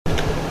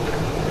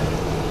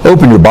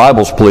Open your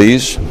Bibles,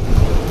 please,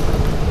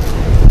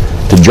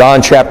 to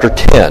John chapter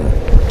 10.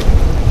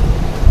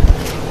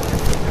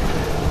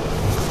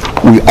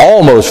 We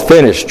almost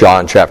finished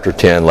John chapter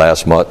 10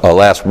 last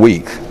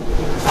week,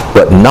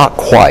 but not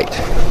quite.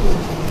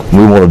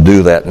 We want to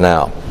do that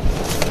now.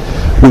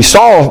 We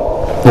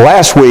saw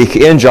last week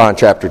in John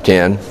chapter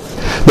 10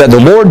 that the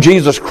Lord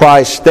Jesus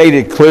Christ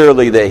stated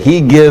clearly that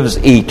He gives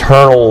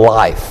eternal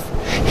life.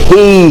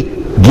 He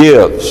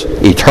gives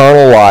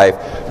eternal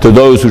life to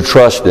those who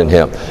trust in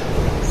Him.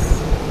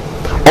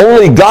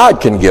 Only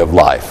God can give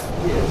life.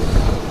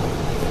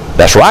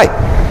 That's right.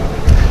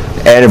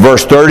 And in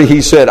verse 30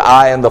 He said,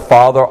 I and the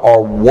Father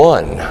are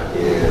one.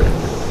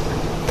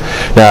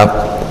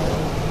 Now,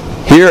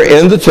 here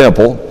in the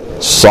temple,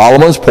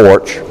 Solomon's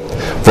porch,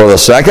 for the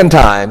second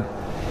time,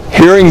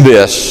 hearing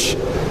this,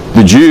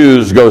 the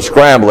Jews go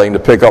scrambling to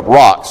pick up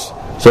rocks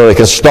so they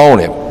can stone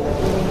Him.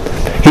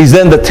 He's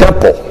in the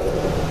temple.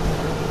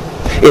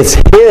 It's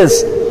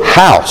His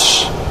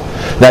house.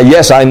 Now,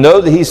 yes, I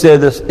know that He said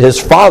this His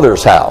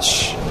Father's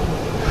house.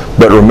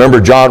 But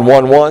remember John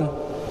 1:1?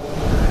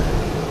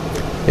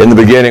 In the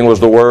beginning was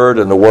the Word,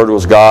 and the Word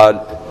was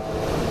God.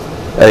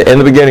 In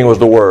the beginning was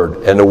the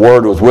Word, and the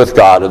Word was with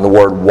God, and the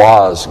Word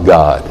was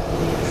God.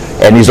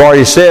 And He's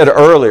already said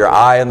earlier,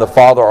 I and the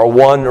Father are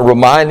one,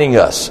 reminding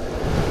us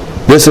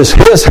this is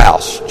His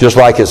house, just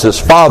like it's His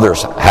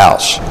Father's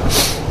house.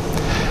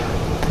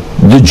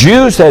 The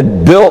Jews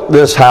had built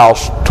this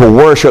house to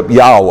worship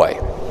Yahweh.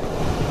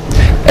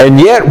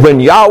 And yet when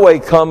Yahweh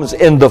comes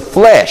in the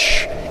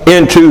flesh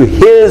into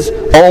His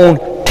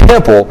own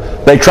temple,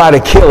 they try to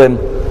kill Him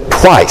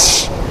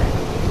twice.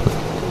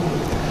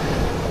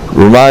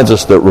 Reminds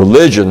us that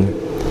religion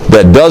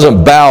that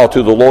doesn't bow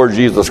to the Lord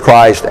Jesus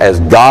Christ as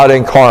God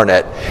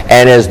incarnate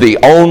and as the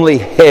only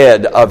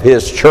head of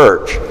His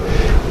church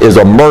is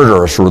a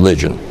murderous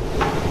religion.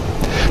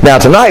 Now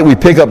tonight we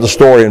pick up the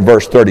story in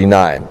verse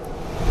 39.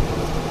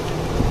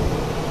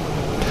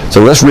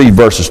 So let's read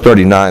verses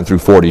 39 through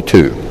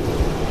 42.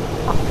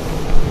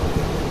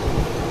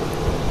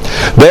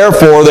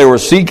 Therefore they were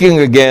seeking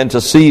again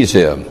to seize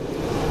Him,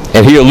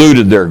 and He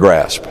eluded their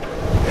grasp.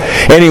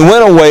 And He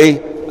went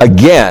away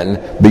again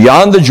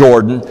beyond the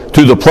Jordan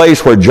to the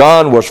place where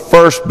John was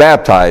first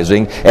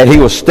baptizing, and He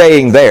was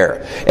staying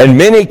there. And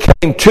many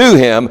came to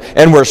Him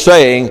and were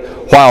saying,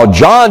 while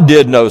John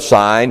did no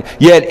sign,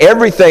 yet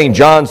everything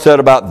John said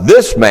about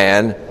this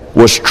man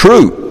was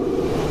true.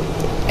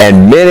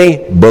 And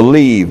many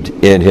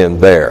believed in Him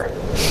there.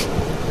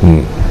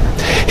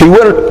 He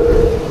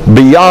went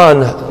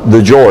beyond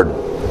the Jordan.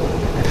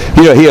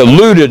 He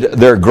eluded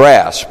their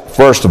grasp,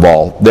 first of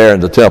all, there in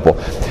the temple.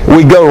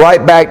 We go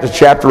right back to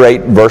chapter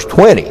 8, verse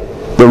 20.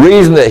 The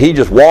reason that He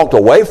just walked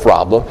away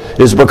from them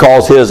is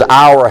because His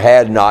hour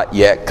had not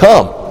yet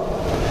come.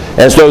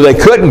 And so they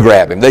couldn't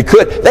grab Him.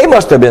 They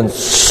must have been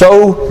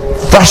so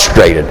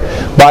frustrated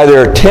by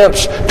their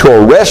attempts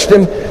to arrest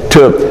Him,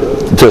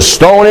 to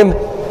stone Him,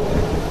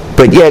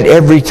 but yet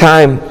every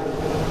time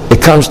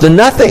it comes to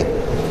nothing.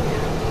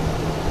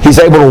 He's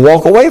able to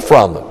walk away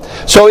from them.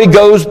 So He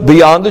goes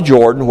beyond the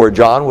Jordan where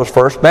John was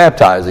first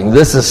baptizing.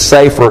 This is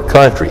safer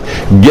country,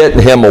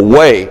 getting him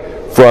away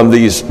from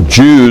these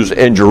Jews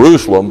in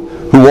Jerusalem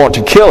who want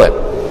to kill Him.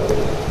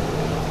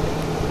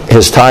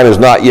 His time has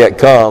not yet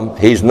come.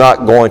 He's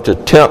not going to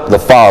tempt the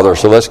Father,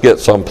 so let's get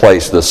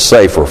someplace that's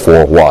safer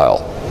for a while.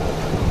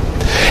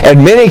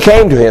 And many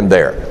came to Him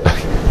there.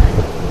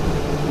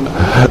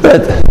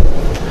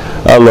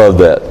 I love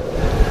that.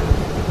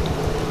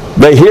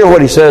 They hear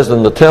what He says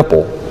in the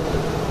temple.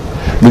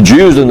 The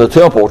Jews in the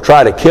temple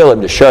try to kill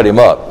Him to shut Him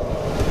up.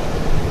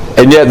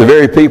 And yet the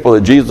very people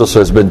that Jesus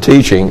has been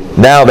teaching,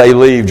 now they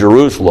leave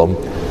Jerusalem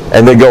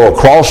and they go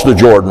across the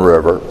Jordan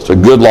River. It's a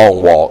good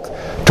long walk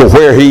to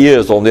where He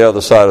is on the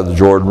other side of the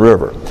Jordan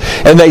River.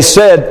 And they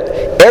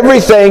said,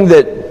 everything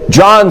that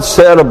John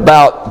said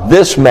about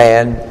this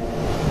man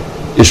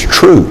is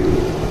true.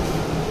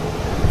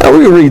 Now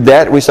we read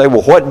that and we say,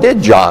 well, what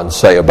did John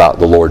say about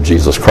the Lord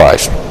Jesus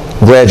Christ?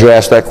 I'm glad you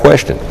asked that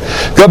question.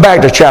 Go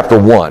back to chapter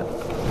 1.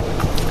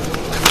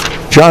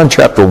 John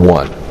chapter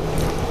 1.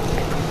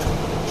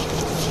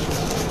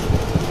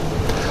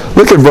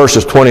 Look at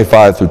verses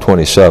 25 through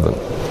 27.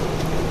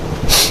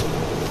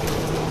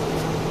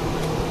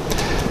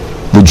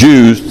 The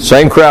Jews,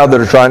 same crowd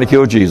that are trying to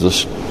kill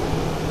Jesus,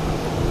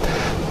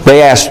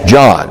 they asked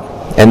John,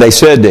 and they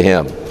said to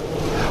him,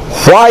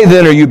 why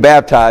then are you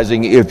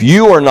baptizing if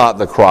you are not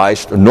the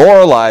Christ,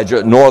 nor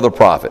Elijah, nor the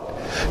prophet?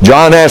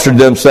 John answered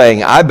them,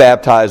 saying, I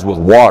baptize with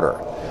water.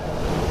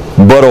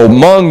 But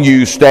among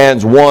you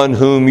stands one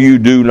whom you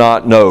do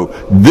not know.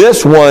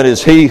 This one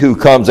is He who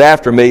comes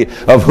after me,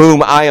 of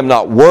whom I am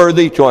not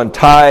worthy to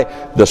untie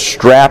the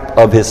strap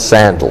of His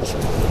sandals.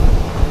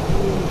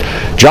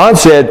 John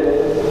said,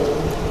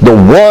 the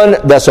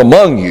one that's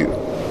among you,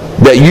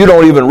 that you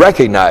don't even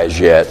recognize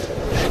yet,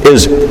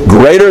 is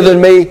greater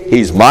than me,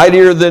 He's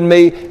mightier than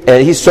me,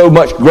 and He's so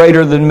much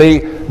greater than me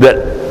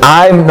that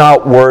I'm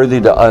not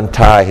worthy to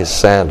untie His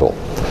sandal.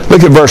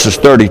 Look at verses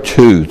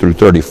 32 through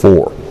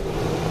 34.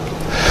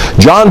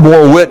 John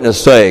bore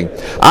witness, saying,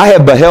 I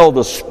have beheld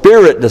the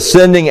Spirit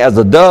descending as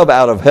a dove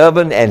out of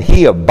heaven, and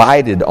he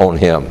abided on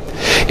him.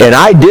 And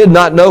I did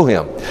not know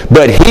him.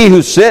 But he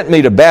who sent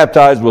me to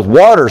baptize with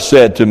water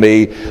said to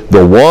me,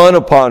 the one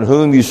upon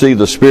whom you see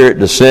the Spirit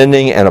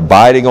descending and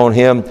abiding on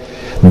him,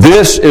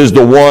 this is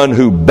the one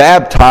who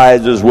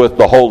baptizes with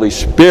the Holy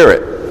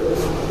Spirit.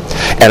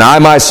 And I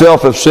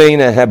myself have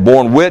seen and have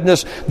borne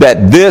witness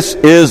that this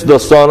is the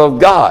Son of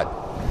God.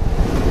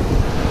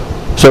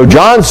 So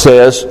John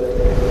says,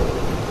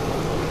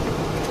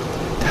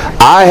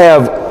 I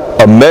have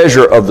a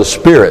measure of the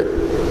Spirit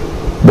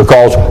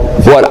because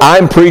what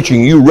I'm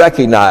preaching you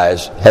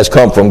recognize has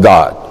come from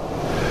God.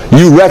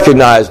 You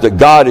recognize that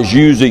God is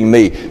using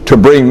me to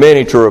bring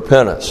many to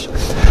repentance.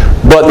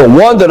 But the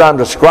one that I'm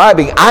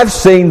describing, I've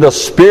seen the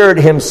Spirit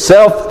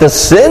Himself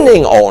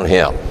descending on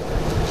him.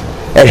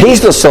 And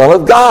He's the Son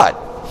of God.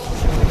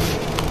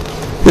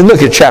 Then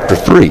look at chapter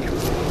 3.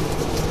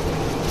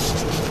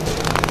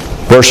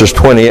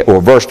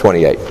 Verse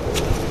 28.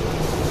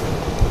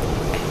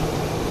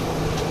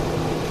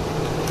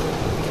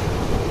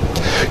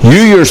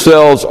 You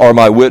yourselves are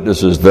my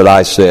witnesses that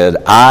I said,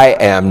 I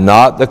am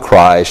not the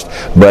Christ,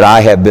 but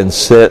I have been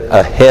sent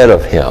ahead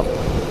of Him.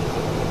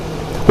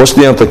 What's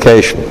the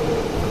implication?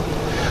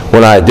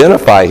 When I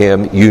identify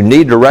Him, you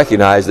need to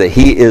recognize that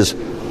He is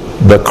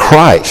the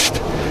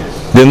Christ.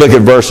 Then look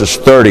at verses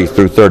 30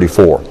 through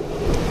 34.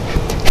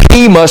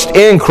 He must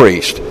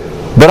increase,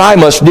 but I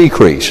must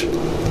decrease.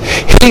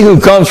 He who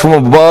comes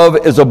from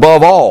above is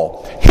above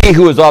all. He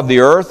who is of the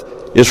earth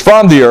is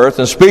from the earth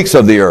and speaks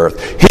of the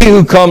earth. He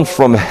who comes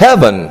from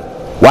heaven,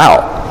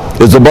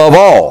 is above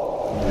all.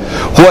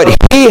 What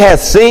he hath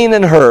seen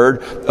and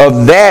heard,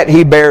 of that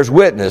he bears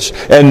witness,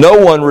 and no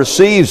one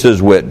receives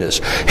his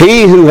witness.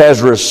 He who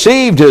has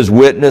received his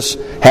witness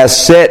has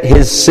set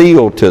his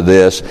seal to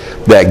this,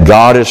 that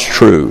God is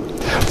true.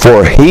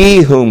 For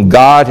he whom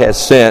God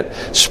has sent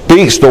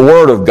speaks the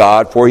word of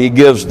God, for he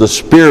gives the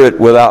Spirit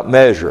without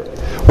measure.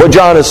 What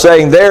John is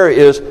saying there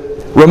is,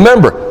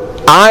 remember,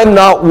 I'm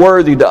not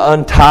worthy to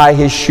untie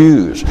his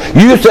shoes.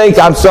 You think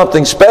I'm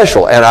something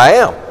special, and I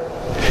am.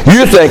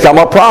 You think I'm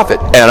a prophet,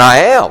 and I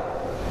am.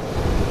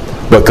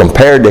 But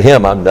compared to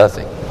him, I'm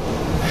nothing.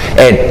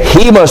 And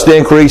he must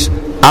increase,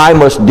 I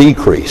must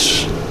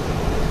decrease.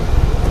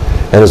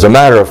 And as a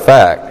matter of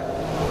fact,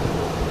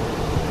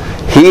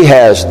 he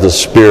has the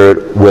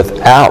Spirit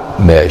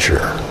without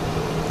measure.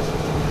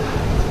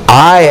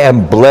 I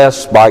am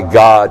blessed by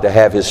God to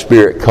have His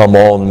Spirit come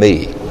on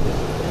me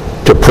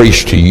to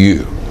preach to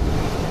you,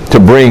 to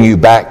bring you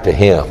back to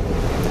Him.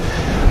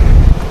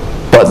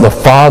 But the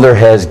Father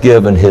has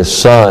given His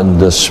Son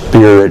the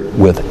Spirit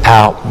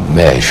without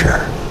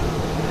measure.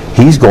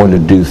 He's going to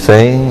do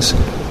things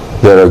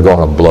that are going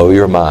to blow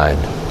your mind.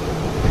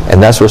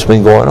 And that's what's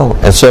been going on.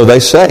 And so they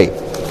say,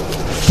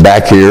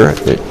 back here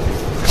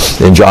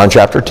in John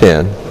chapter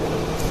 10,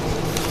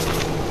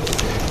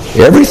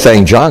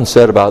 everything John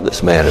said about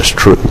this man is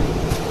true.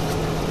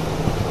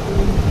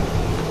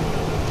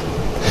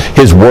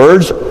 His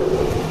words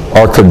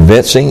are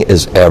convincing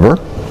as ever.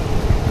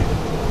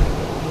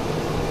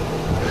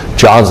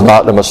 John's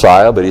not the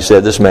Messiah, but he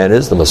said this man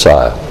is the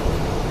Messiah.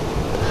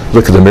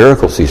 Look at the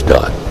miracles he's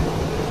done.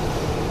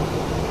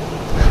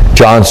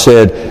 John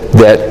said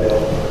that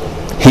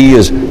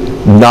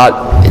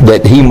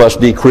he must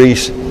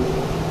decrease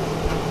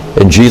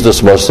and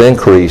Jesus must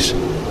increase.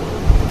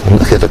 And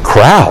look at the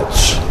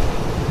crowds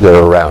that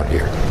are around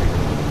here.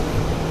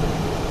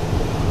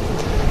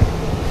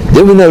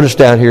 Then we notice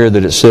down here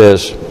that it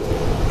says,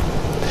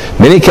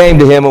 many came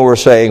to him and were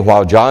saying,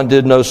 while John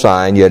did no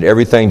sign, yet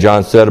everything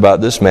John said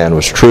about this man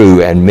was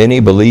true, and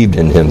many believed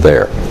in him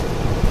there.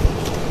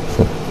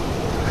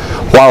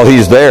 While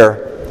he's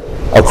there,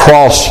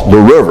 across the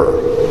river,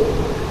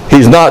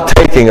 he's not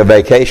taking a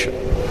vacation.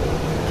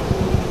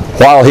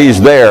 While he's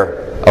there,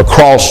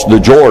 across the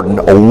Jordan,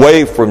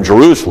 away from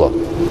Jerusalem,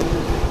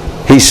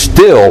 he's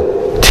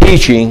still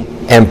teaching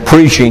and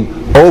preaching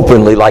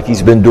openly like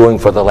he's been doing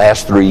for the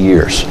last 3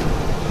 years.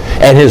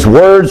 And his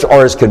words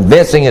are as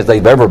convincing as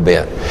they've ever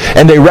been.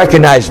 And they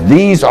recognize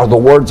these are the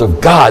words of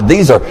God.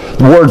 These are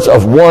the words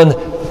of one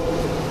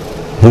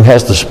who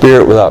has the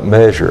Spirit without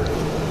measure.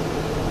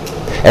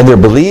 And they're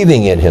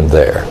believing in him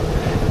there.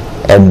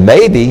 And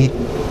maybe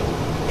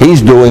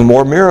he's doing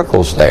more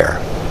miracles there.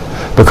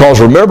 Because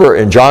remember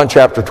in John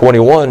chapter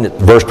 21,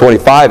 verse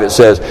 25, it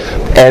says,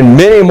 and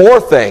many more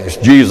things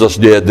Jesus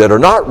did that are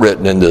not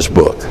written in this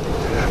book.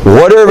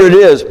 Whatever it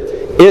is,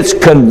 it's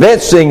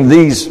convincing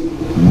these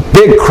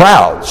big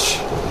crowds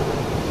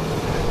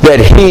that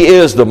he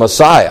is the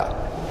Messiah.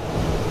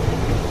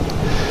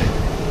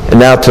 And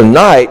now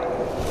tonight,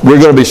 we're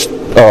going to be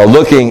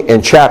looking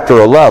in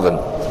chapter 11.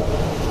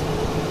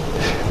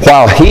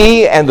 While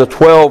he and the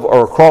 12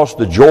 are across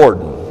the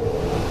Jordan,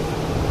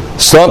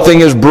 something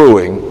is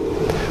brewing,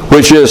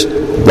 which is,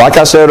 like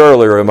I said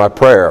earlier in my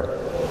prayer,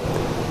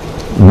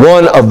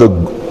 one of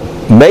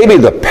maybe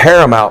the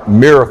paramount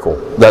miracle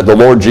that the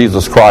Lord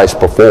Jesus Christ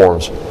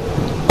performs,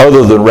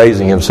 other than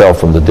raising himself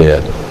from the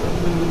dead.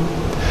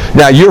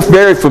 Now, you're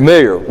very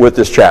familiar with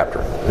this chapter.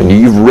 And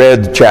you've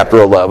read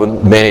chapter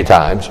 11 many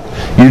times.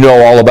 You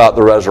know all about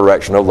the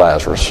resurrection of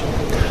Lazarus.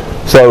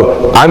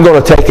 So I'm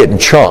going to take it in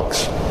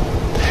chunks.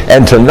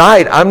 And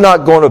tonight, I'm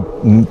not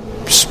going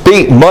to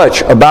speak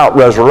much about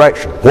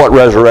resurrection, what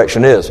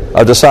resurrection is.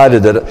 I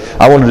decided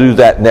that I want to do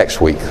that next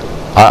week.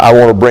 I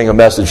want to bring a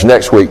message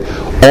next week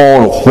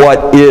on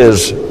what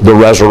is the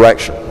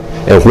resurrection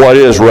and what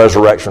is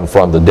resurrection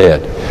from the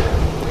dead.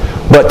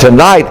 But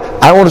tonight,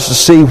 I want us to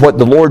see what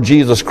the Lord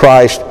Jesus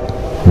Christ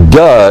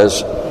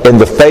does in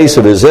the face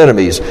of His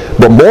enemies.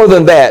 But more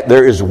than that,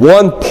 there is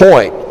one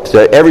point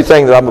to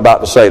everything that I'm about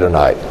to say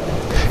tonight.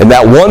 And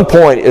that one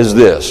point is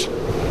this.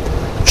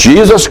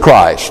 Jesus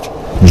Christ,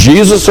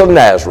 Jesus of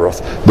Nazareth,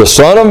 the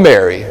Son of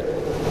Mary,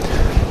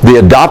 the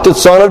adopted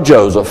son of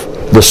Joseph,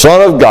 the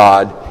Son of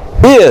God,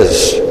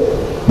 is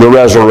the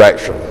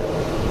resurrection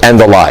and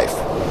the life.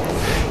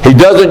 He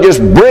doesn't just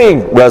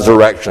bring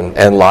resurrection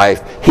and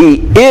life.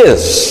 He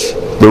is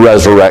the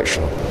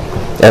resurrection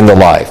and the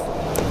life.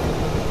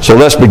 So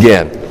let's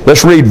begin.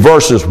 Let's read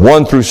verses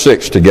 1 through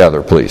 6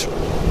 together, please.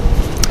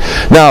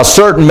 Now a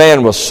certain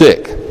man was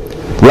sick,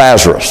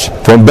 Lazarus,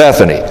 from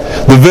Bethany,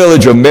 the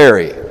village of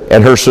Mary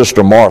and her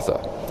sister Martha.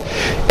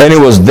 And it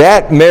was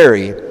that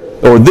Mary,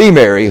 or the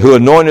Mary, who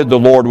anointed the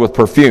Lord with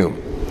perfume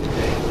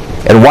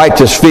and wiped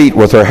his feet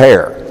with her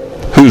hair,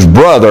 whose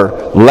brother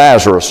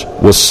Lazarus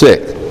was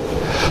sick.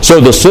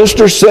 So the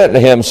sisters sent to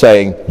him,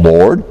 saying,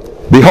 Lord,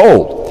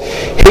 behold,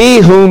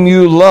 he whom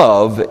you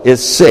love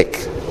is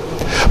sick.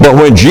 But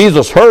when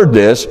Jesus heard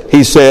this,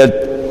 he said,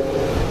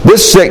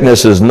 this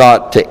sickness is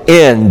not to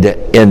end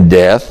in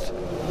death,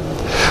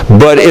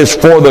 but is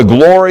for the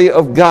glory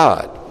of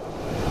God,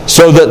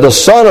 so that the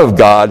Son of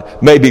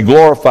God may be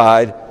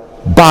glorified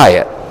by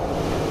it.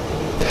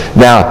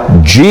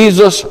 Now,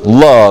 Jesus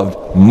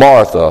loved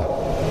Martha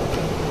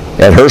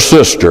and her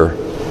sister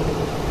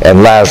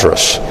and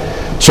Lazarus.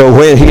 So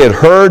when he had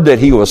heard that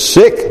he was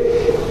sick,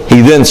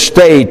 he then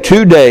stayed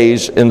 2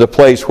 days in the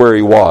place where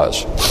he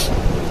was.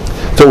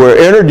 So we're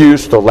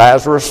introduced to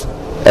Lazarus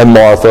and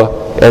Martha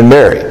and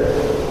Mary.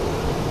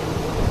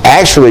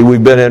 Actually,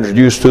 we've been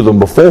introduced to them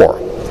before.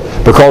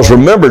 Because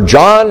remember,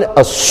 John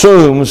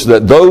assumes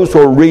that those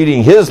who are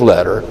reading his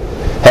letter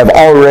have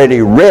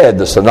already read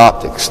the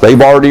synoptics. They've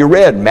already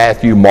read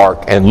Matthew,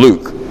 Mark, and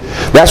Luke.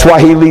 That's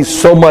why he leaves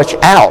so much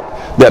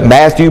out that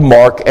Matthew,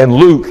 Mark, and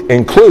Luke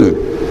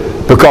include.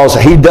 Because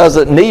he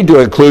doesn't need to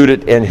include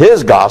it in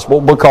his gospel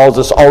because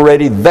it's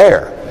already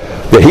there.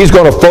 That he's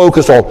going to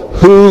focus on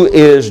who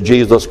is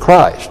Jesus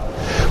Christ.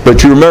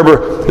 But you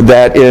remember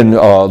that in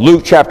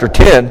Luke chapter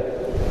 10,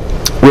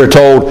 we're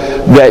told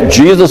that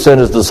Jesus and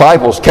his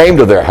disciples came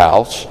to their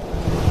house.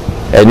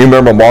 And you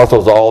remember Martha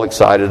was all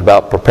excited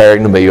about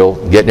preparing the meal,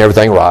 getting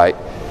everything right.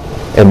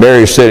 And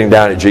Mary is sitting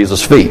down at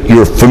Jesus' feet.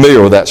 You're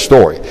familiar with that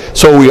story.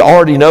 So we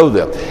already know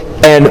them.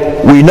 And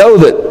we know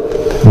that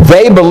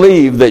they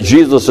believe that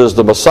Jesus is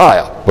the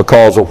Messiah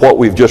because of what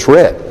we've just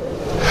read.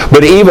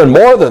 But even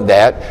more than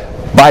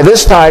that, by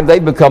this time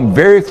they've become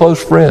very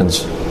close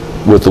friends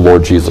with the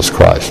Lord Jesus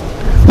Christ.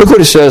 Look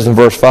what it says in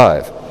verse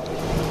 5.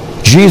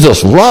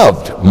 Jesus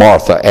loved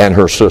Martha and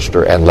her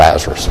sister and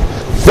Lazarus.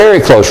 Very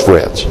close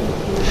friends.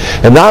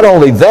 And not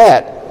only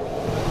that,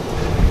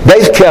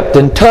 they've kept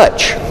in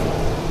touch.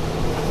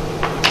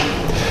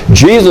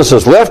 Jesus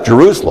has left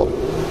Jerusalem.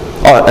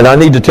 And I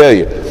need to tell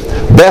you,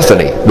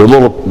 Bethany,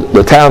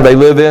 the town they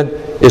live in,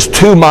 is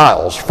 2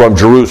 miles from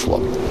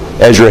Jerusalem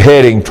as you're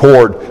heading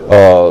toward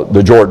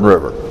the Jordan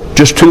River.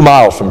 Just 2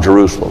 miles from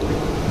Jerusalem.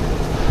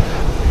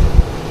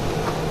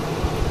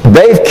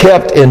 They've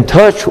kept in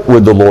touch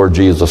with the Lord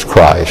Jesus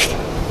Christ.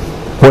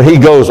 When he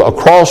goes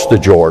across the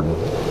Jordan,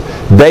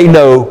 they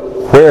know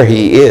where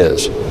he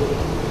is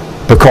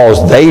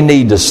because they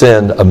need to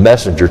send a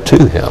messenger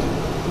to him.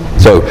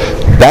 So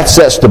that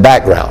sets the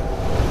background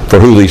for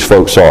who these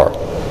folks are.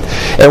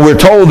 And we're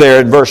told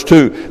there in verse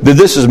 2 that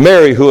this is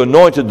Mary who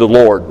anointed the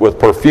Lord with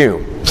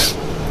perfume.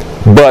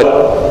 But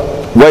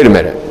wait a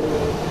minute.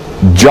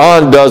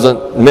 John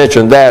doesn't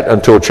mention that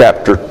until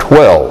chapter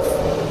 12.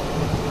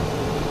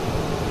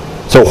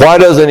 So why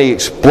doesn't he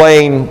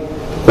explain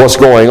what's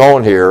going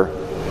on here?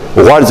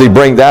 Well, why does he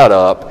bring that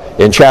up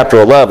in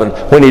chapter 11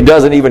 when he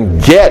doesn't even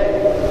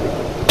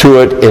get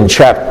to it in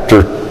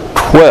chapter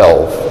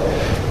 12?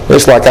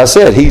 It's like I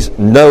said, he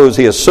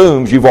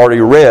assumes you've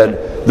already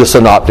read the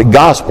synoptic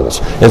gospels.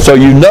 And so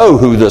you know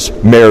who this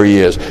Mary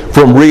is.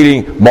 From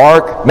reading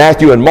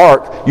Matthew and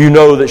Mark, you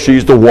know that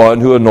she's the one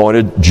who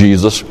anointed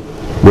Jesus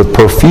with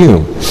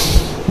perfume.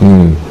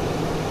 In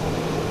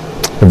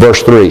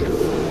verse 3,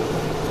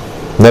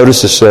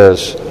 notice it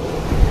says,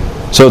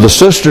 so the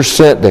sisters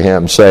sent to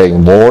him,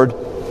 saying, Lord,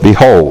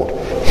 behold,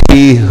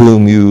 he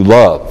whom you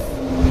love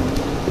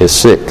is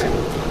sick.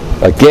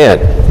 Again,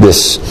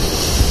 this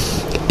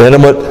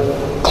intimate,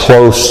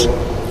 close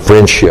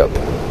friendship.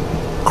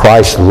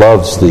 Christ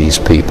loves these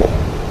people.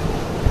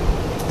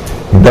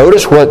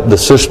 Notice what the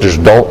sisters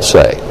don't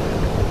say.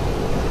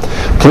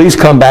 Please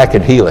come back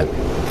and heal him.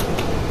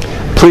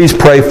 Please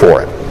pray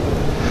for him.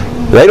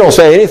 They don't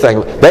say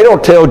anything. They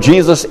don't tell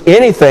Jesus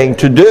anything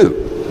to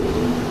do.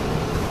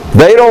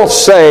 They don't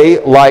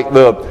say, like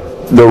the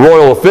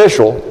royal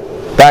official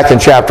back in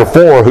chapter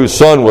 4, whose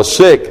son was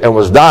sick and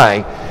was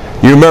dying.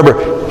 You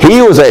remember,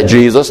 he was at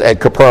Jesus at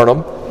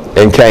Capernaum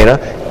in Cana,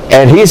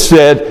 and he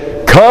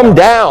said, "Come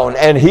down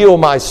and heal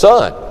my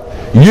son."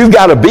 You've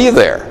got to be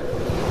there.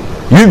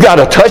 You've got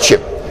to touch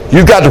him.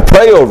 You've got to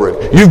pray over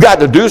him. You've got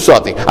to do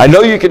something. I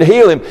know you can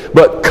heal him,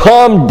 but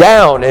come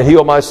down and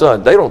heal my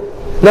son. They don't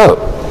know.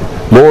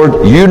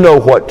 Lord, you know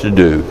what to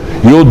do.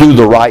 You'll do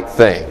the right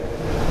thing.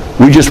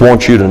 We just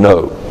want you to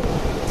know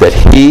that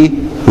he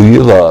who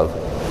you love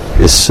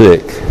is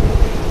sick.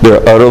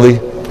 They're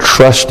utterly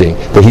trusting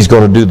that he's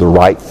going to do the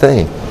right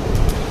thing.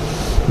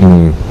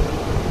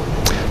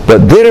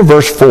 But then in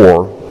verse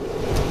 4,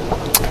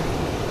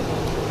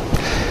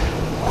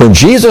 when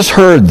Jesus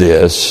heard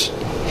this,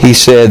 he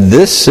said,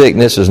 "This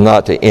sickness is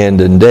not to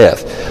end in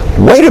death."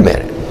 Wait a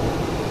minute.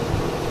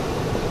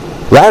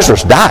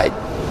 Lazarus died.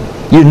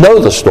 You know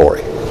the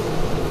story.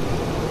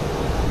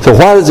 So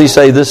why does he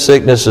say this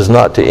sickness is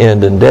not to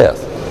end in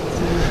death?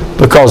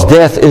 Because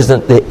death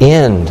isn't the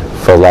end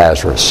for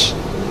Lazarus.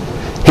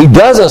 He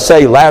doesn't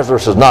say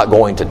Lazarus is not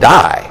going to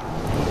die.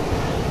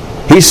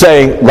 He's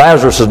saying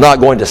Lazarus is not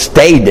going to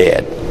stay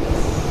dead.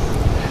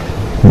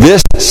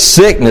 This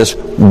sickness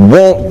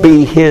won't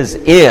be his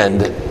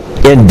end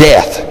in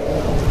death.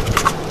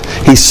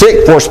 He's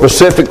sick for a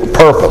specific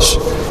purpose.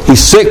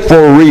 He's sick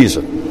for a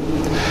reason.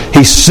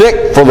 He's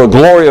sick for the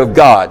glory of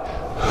God.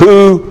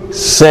 Who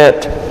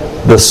sent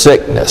the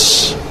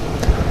sickness?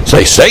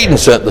 Say, Satan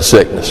sent the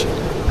sickness.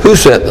 Who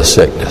sent the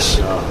sickness?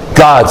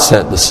 God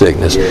sent the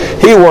sickness.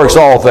 He works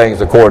all things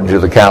according to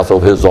the counsel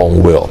of his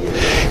own will.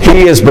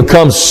 He has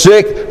become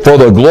sick for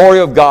the glory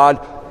of God,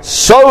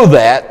 so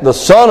that the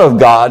Son of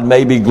God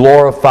may be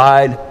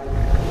glorified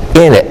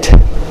in it.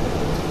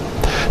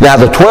 Now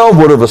the 12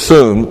 would have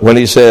assumed, when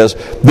he says,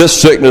 this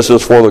sickness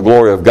is for the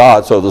glory of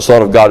God, so the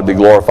Son of God will be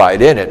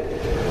glorified in it,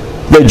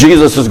 that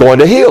Jesus is going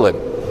to heal him.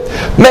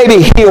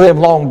 Maybe heal him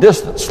long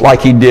distance,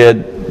 like he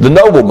did the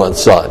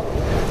nobleman's son.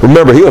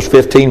 Remember, he was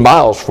 15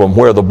 miles from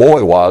where the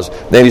boy was.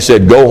 Then he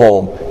said, "Go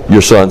home,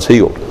 your son's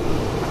healed."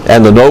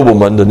 And the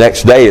nobleman, the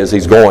next day as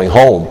he's going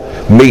home,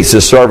 meets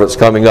his servants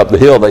coming up the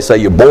hill. They say,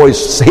 "Your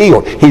boy's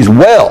healed. He's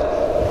well."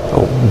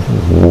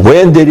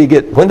 When did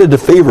the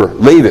fever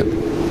leave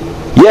him?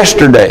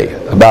 Yesterday,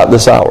 about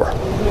this hour.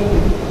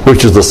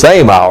 Which is the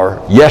same hour,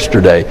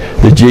 yesterday,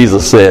 that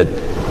Jesus said,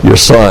 "Your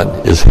son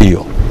is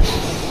healed."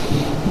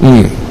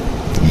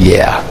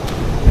 Yeah.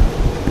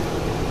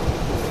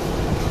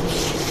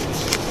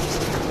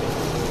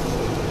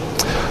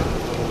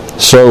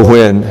 So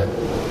when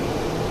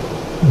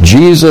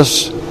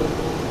Jesus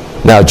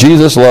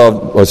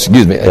loved,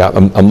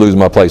 I'm losing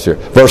my place here.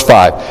 Verse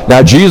 5.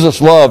 Now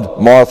Jesus loved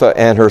Martha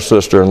and her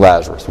sister and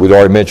Lazarus. We'd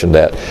already mentioned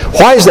that.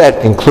 Why is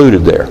that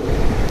included there?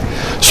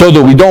 So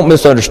that we don't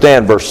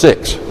misunderstand verse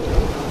 6.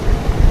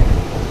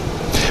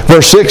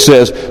 Verse 6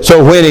 says,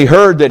 "So when he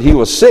heard that he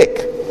was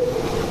sick,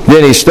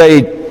 then he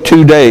stayed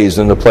 2 days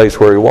in the place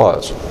where he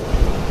was."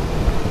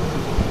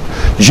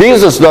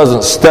 Jesus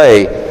doesn't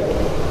stay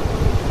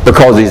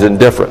because he's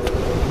indifferent.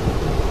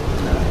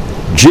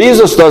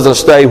 Jesus doesn't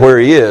stay where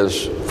he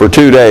is for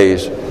 2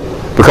 days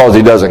because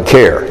he doesn't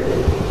care.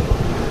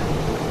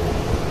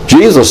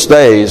 Jesus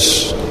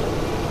stays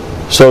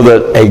so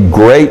that a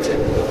great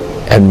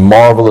and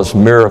marvelous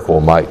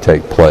miracle might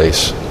take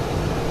place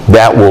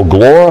that will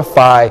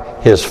glorify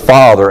his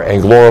Father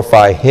and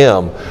glorify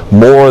him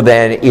more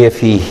than if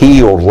he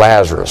healed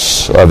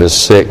Lazarus of his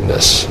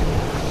sickness.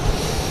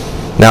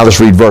 Now let's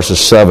read verses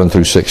 7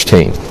 through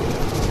 16.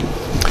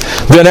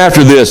 Then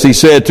after this he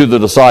said to the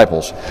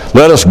disciples,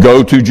 "Let us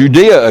go to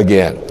Judea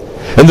again."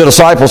 And the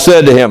disciples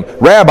said to him,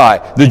 "Rabbi,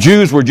 the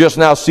Jews were just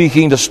now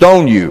seeking to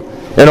stone you,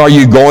 and are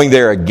you going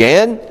there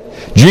again?"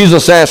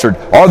 Jesus answered,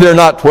 "Are there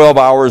not 12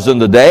 hours in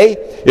the day?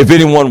 If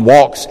anyone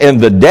walks in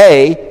the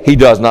day, he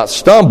does not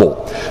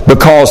stumble,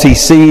 because he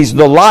sees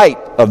the light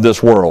of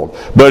this world.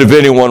 But if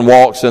anyone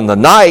walks in the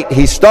night,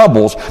 he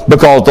stumbles,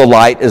 because the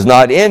light is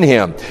not in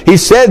him." He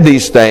said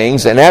these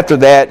things, and after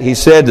that he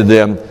said to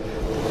them,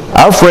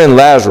 "Our friend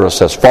Lazarus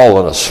has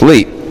fallen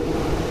asleep,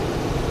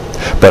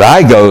 but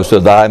I go so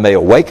that I may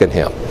awaken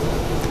him."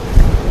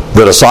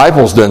 The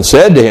disciples then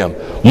said to him,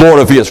 "Lord,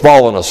 if he has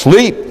fallen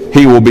asleep,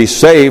 he will be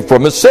saved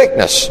from his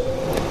sickness."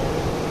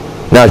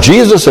 Now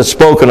Jesus had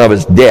spoken of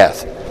his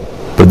death,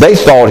 but they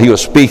thought he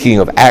was speaking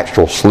of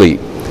actual sleep.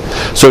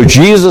 So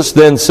Jesus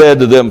then said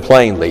to them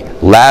plainly,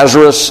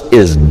 "Lazarus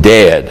is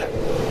dead,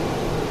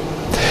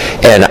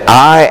 and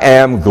I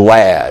am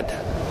glad."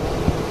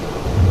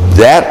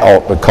 That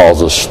ought to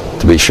cause us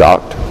to be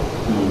shocked.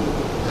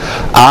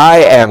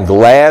 "I am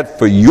glad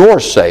for your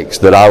sakes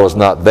that I was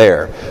not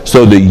there,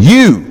 so that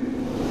you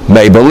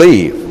may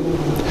believe.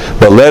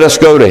 But let us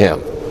go to him."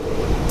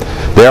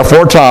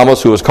 Therefore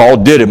Thomas, who was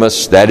called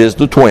Didymus, that is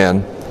the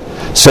twin,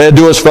 said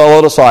to his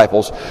fellow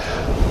disciples,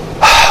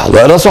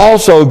 "Let us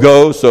also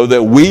go so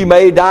that we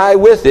may die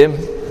with him."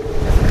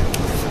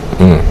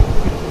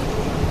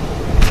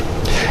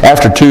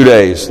 After 2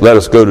 days, let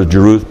us go to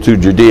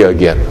Judea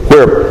again,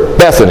 where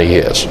Bethany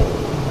is.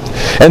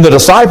 And the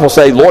disciples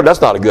say, Lord,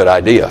 that's not a good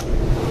idea.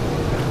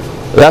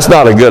 That's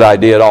not a good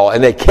idea at all.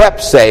 And they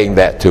kept saying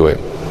that to him.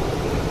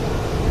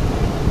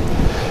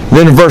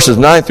 Then in verses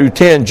 9 through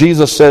 10,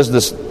 Jesus says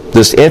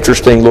this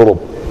interesting little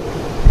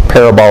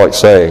parabolic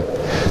saying.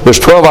 There's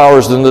 12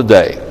 hours in the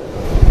day.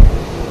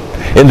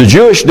 In the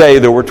Jewish day,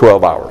 there were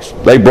 12 hours.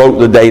 They broke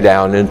the day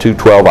down into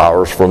 12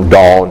 hours from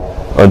dawn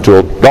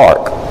until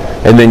dark.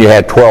 And then you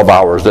had 12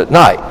 hours at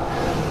night.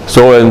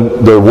 So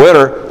in the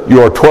winter,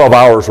 your 12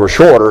 hours were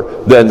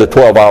shorter than the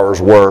 12 hours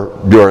were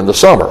during the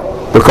summer,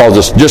 because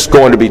it's just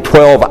going to be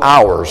 12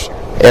 hours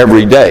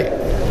every day.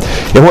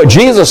 And what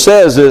Jesus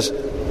says is,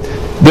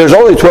 there's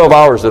only 12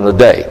 hours in a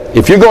day.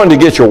 If you're going to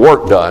get your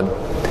work done,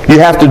 you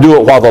have to do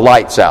it while the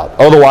light's out.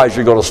 Otherwise,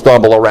 you're going to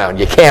stumble around.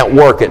 You can't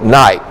work at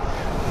night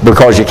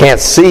because you can't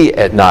see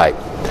at night.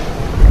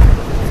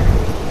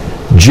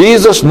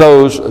 Jesus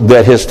knows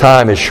that his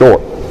time is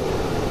short.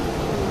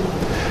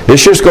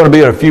 It's just going to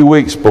be in a few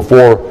weeks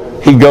before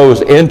he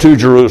goes into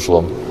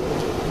Jerusalem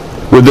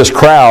with this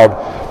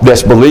crowd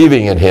that's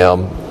believing in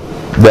him,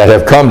 that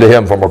have come to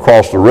him from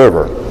across the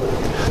river.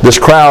 This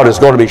crowd is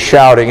going to be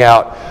shouting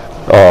out,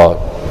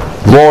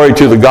 glory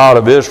to the God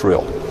of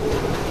Israel.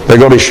 They're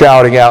going to be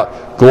shouting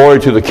out, glory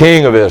to the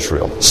King of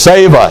Israel.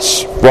 Save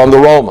us from the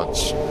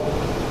Romans.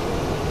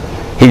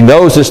 He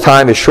knows his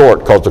time is short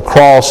because the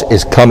cross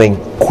is coming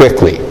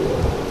quickly.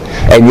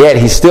 And yet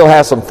he still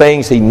has some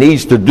things he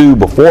needs to do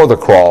before the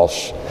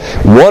cross.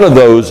 One of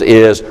those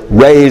is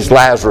raise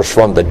Lazarus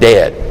from the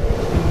dead.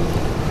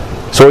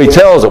 So he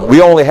tells them,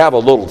 we only have a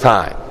little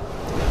time.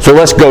 So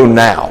let's go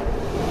now.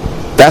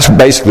 That's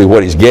basically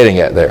what he's getting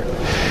at there.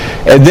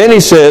 And then he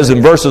says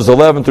in verses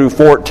 11 through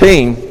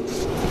 14,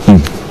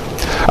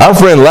 our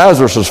friend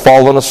Lazarus has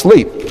fallen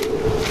asleep,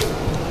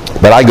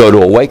 but I go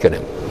to awaken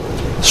him.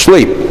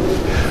 Sleep.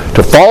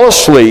 To fall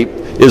asleep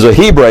is a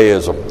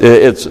Hebraism.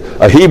 It's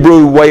a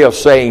Hebrew way of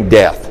saying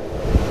death.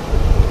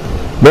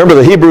 Remember,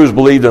 the Hebrews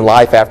believed in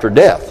life after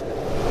death.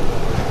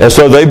 And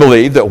so they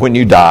believed that when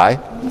you die,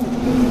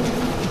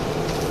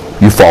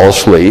 you fall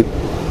asleep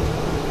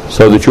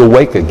so that you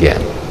awake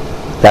again.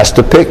 That's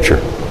the picture.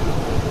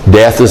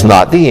 Death is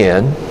not the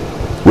end.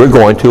 We're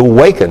going to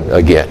awaken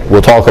again.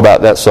 We'll talk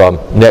about that some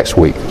next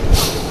week.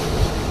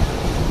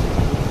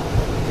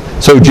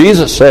 So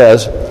Jesus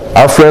says,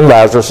 our friend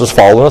Lazarus has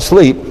fallen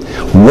asleep.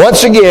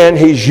 Once again,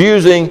 he's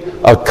using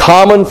a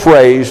common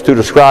phrase to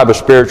describe a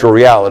spiritual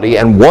reality,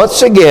 and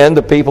once again,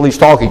 the people he's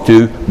talking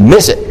to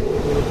miss it.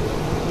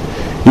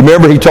 You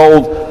remember he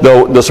told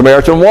the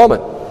Samaritan woman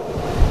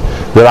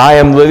that I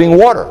am living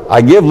water.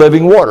 I give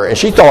living water. And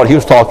she thought he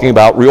was talking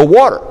about real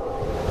water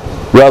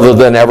rather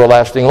than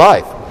everlasting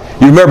life.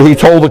 You remember he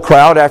told the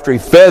crowd after he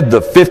fed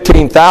the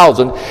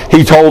 15,000,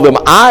 he told them,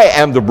 I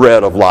am the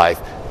bread of life,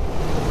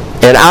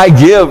 and I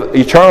give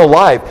eternal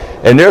life.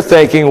 And they're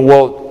thinking,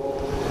 well,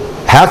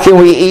 how can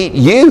we eat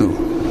you?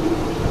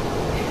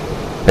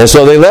 And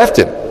so they left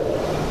him.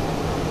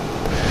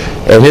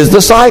 And his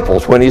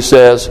disciples, when he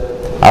says,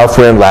 our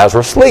friend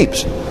Lazarus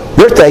sleeps,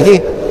 they're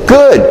thinking,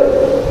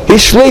 good,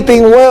 he's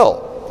sleeping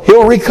well.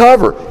 He'll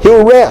recover.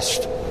 He'll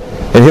rest.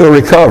 And he'll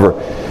recover.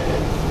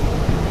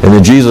 And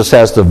then Jesus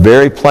has to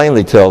very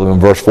plainly tell them in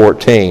verse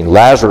 14,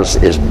 Lazarus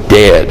is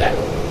dead.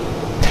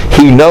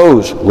 He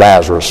knows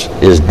Lazarus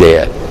is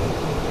dead.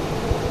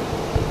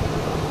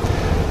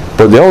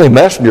 But the only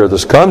messenger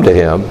that's come to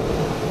him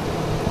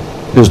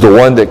is the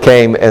one that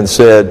came and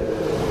said,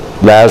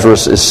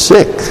 Lazarus is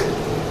sick.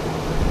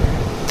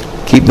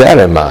 Keep that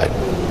in mind.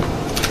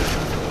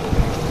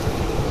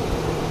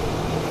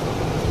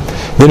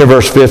 Then in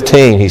verse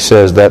 15, he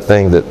says that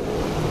thing that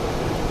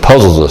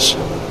puzzles us.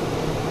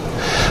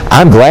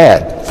 I'm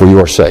glad for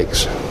your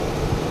sakes.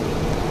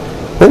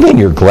 What do you mean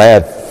you're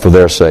glad for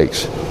their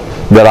sakes?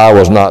 That I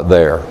was not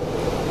there,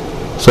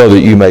 so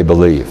that you may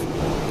believe.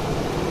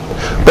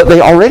 But they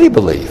already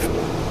believe.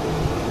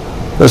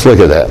 Let's look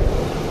at that.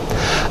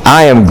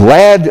 I am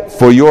glad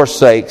for your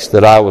sakes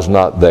that I was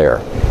not there.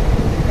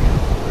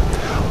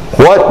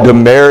 What do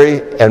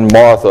Mary and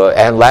Martha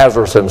and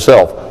Lazarus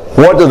himself,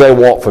 what do they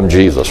want from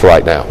Jesus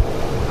right now?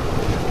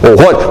 Well,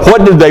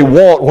 what did they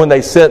want when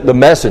they sent the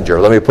messenger?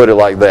 Let me put it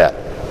like that.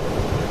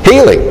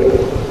 Healing.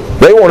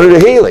 They wanted a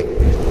healing.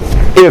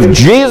 If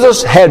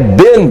Jesus had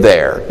been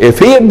there, if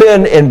he had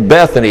been in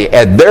Bethany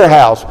at their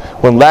house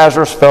when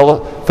Lazarus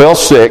fell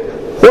sick,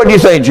 what do you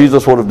think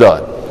Jesus would have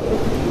done?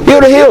 He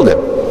would have healed him.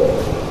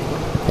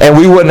 And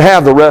we wouldn't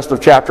have the rest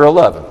of chapter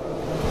 11.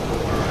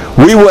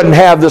 We wouldn't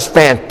have this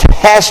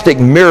fantastic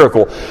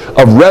miracle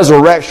of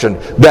resurrection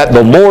that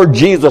the Lord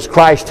Jesus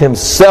Christ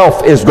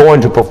himself is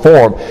going to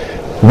perform.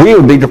 We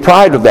would be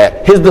deprived of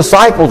that. His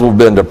disciples would have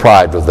been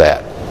deprived of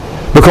that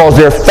because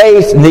their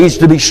faith needs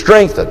to be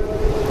strengthened.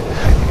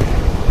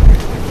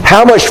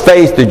 How much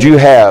faith did you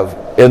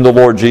have in the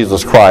Lord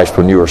Jesus Christ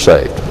when you were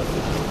saved?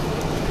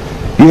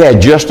 You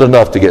had just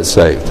enough to get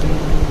saved.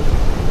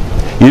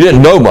 You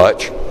didn't know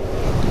much.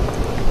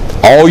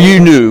 All you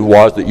knew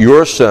was that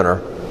you're a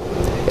sinner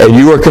and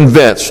you were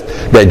convinced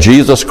that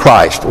Jesus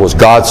Christ was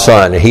God's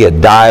Son and He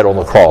had died on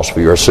the cross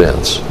for your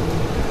sins.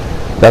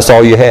 That's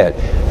all you had.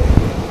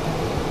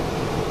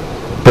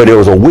 But it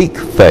was a weak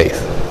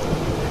faith.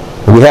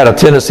 We had a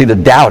tendency to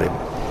doubt Him.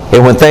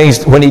 And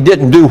when He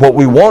didn't do what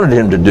we wanted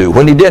Him to do,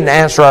 when He didn't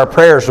answer our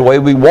prayers the way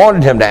we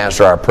wanted Him to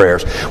answer our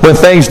prayers, when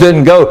things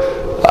didn't go,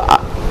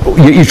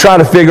 you try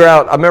to figure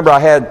out. I remember I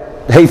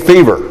had hay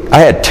fever. I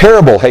had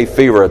terrible hay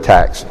fever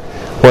attacks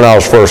when I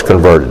was first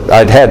converted.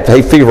 I'd had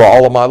hay fever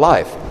all of my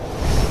life.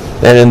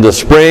 And in the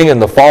spring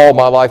and the fall,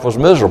 my life was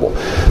miserable.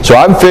 So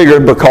I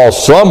figured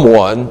because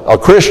someone, a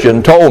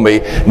Christian, told me,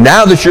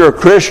 now that you're a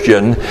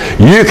Christian,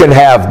 you can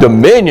have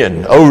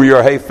dominion over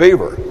your hay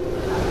fever.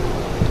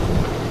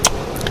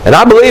 And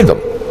I believed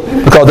them,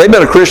 because they'd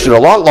been a Christian a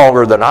lot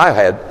longer than I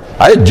had.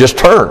 I had just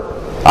turned.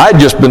 I had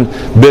just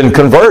been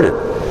converted.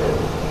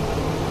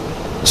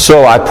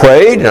 So I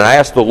prayed and I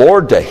asked the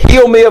Lord to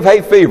heal me of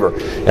hay fever.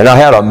 And I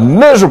had a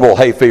miserable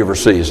hay fever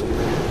season.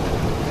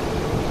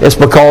 It's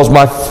because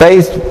my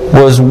faith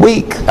was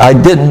weak. I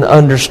didn't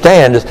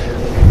understand.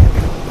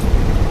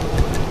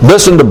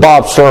 Listen to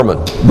Bob's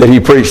sermon that he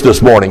preached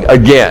this morning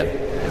again,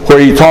 where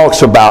he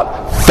talks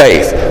about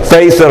faith.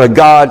 Faith in a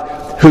God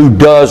who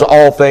does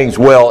all things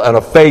well, and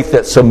a faith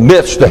that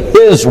submits to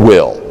His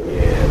will.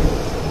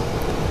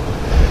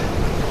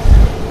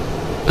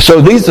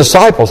 So these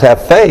disciples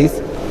have faith.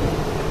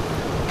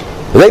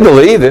 They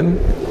believe Him.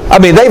 I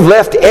mean, they've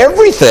left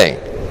everything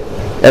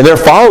and they're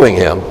following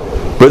Him,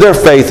 but their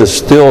faith is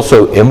still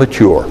so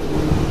immature.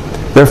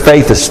 Their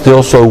faith is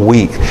still so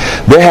weak.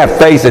 They have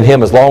faith in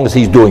Him as long as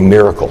He's doing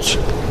miracles.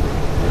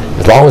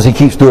 As long as He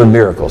keeps doing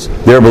miracles,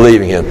 they're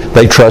believing Him.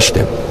 They trust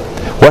Him.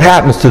 What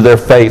happens to their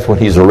faith when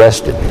He's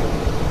arrested?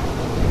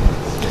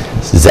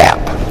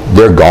 Zap.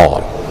 They're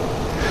gone.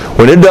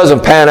 When it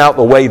doesn't pan out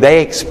the way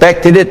they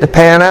expected it to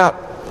pan out,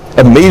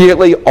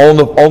 immediately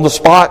on the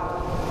spot,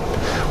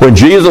 when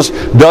Jesus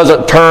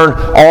doesn't turn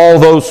all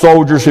those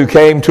soldiers who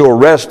came to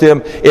arrest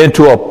Him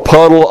into a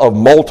puddle of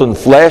molten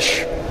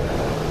flesh,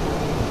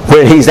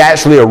 when He's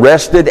actually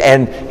arrested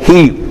and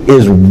He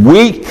is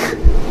weak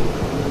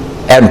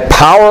and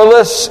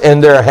powerless in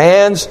their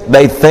hands,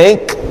 they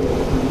think,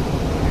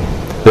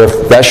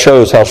 that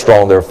shows how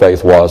strong their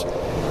faith was.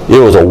 It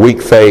was a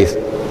weak faith,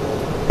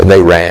 and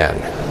they ran.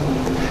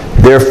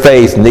 Their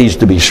faith needs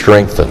to be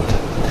strengthened.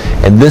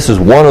 And this is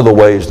one of the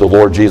ways the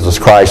Lord Jesus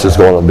Christ is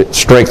going to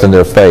strengthen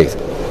their faith.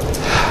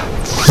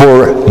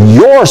 For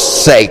your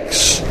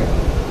sakes,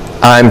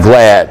 I'm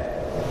glad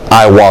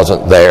I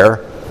wasn't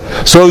there,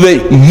 so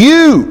that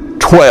you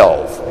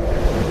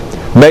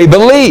 12 may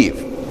believe.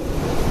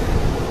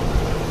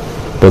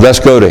 But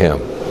let's go to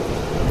Him.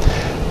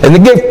 And to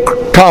give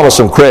Thomas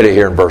some credit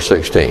here in verse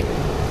 16.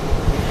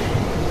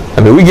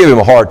 I mean, we give him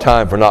a hard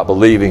time for not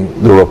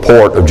believing the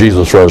report of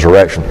Jesus'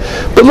 resurrection.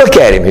 But look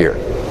at him here.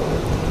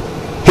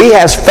 He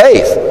has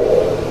faith.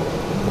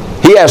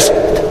 He has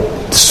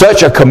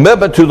such a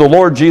commitment to the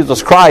Lord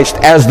Jesus Christ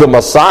as the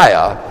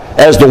Messiah,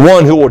 as the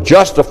one who will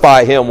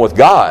justify him with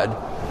God,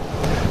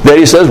 that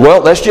he says,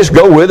 well, let's just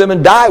go with Him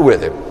and die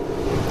with Him.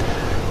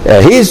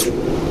 He's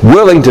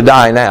willing to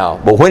die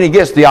now, but when he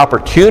gets the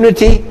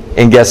opportunity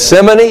in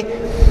Gethsemane,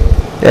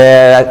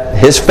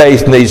 his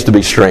faith needs to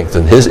be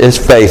strengthened. His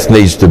faith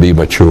needs to be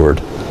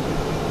matured.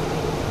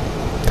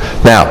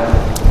 Now,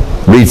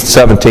 read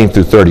 17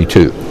 through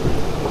 32.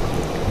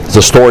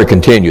 The story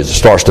continues. It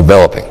starts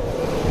developing.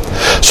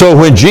 So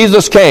when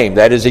Jesus came,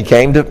 that is, He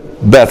came to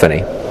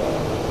Bethany,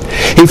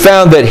 He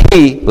found that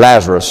he,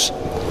 Lazarus,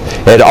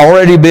 had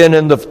already been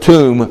in the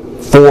tomb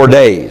 4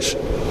 days.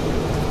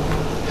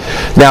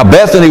 Now,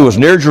 Bethany was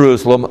near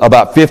Jerusalem,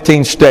 about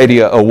 15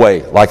 stadia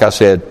away, like I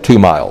said, 2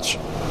 miles.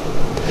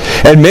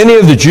 And many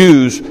of the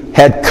Jews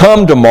had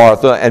come to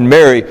Martha and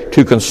Mary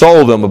to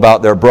console them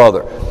about their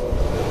brother.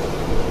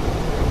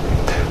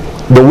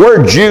 The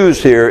word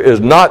Jews here is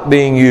not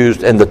being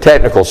used in the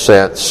technical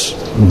sense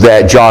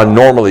that John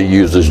normally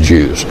uses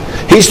Jews.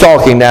 He's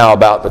talking now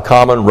about the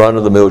common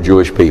run-of-the-mill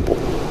Jewish people.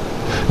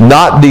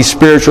 Not the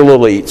spiritual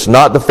elites,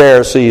 not the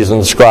Pharisees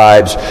and the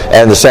scribes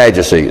and the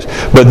Sadducees.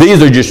 But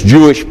these are just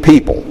Jewish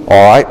people,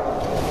 all right?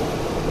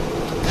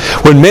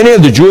 When many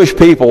of the Jewish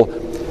people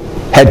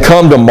had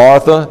come to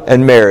Martha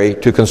and Mary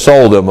to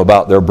console them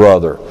about their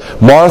brother,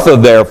 Martha,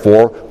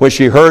 therefore, when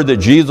she heard that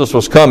Jesus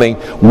was coming,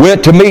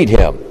 went to meet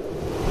Him.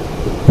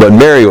 But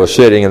Mary was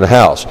sitting in the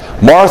house.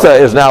 Martha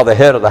is now the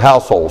head of the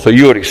household, so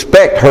you would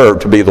expect her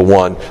to be the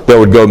one that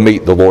would go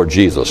meet the Lord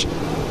Jesus.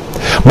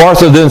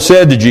 Martha then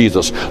said to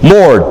Jesus,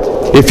 Lord,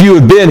 if you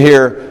had been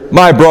here,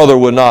 my brother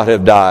would not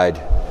have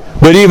died.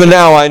 But even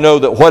now I know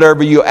that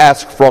whatever you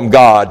ask from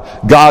God,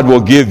 God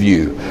will give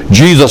you.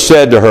 Jesus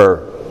said to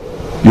her,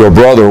 your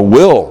brother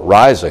will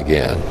rise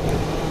again.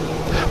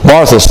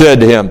 Martha said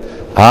to Him,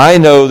 I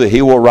know that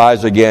he will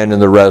rise again in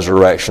the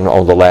resurrection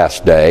on the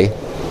last day.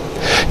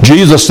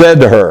 Jesus said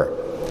to her,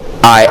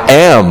 I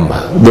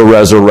am the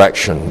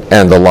resurrection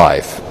and the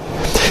life.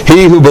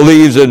 He who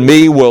believes in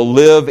me will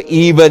live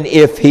even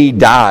if he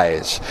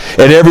dies.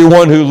 And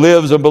everyone who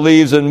lives and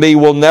believes in me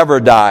will never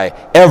die,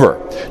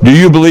 ever. Do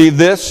you believe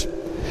this?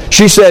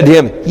 She said to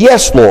him,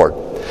 "Yes, Lord.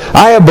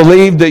 I have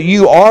believed that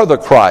you are the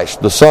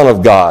Christ, the Son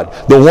of God,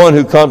 the one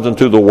who comes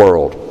into the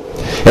world."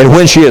 And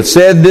when she had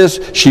said this,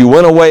 she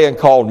went away and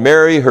called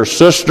Mary, her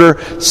sister,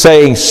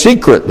 saying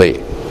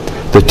secretly,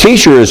 "The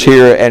teacher is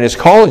here and is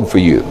calling for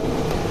you."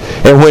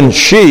 And when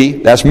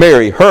she, that's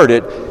Mary, heard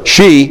it,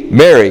 she,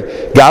 Mary,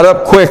 got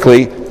up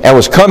quickly and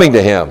was coming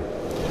to him.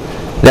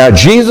 Now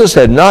Jesus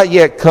had not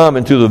yet come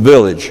into the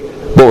village,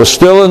 but was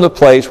still in the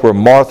place where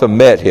Martha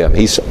met him.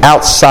 He's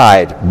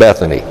outside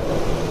Bethany.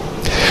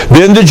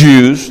 Then the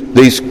Jews,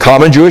 these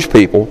common Jewish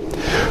people,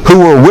 who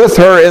were with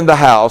her in the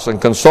house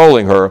and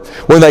consoling her,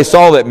 when they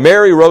saw that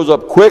Mary rose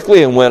up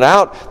quickly and went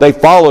out, they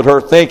followed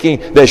her, thinking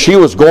that she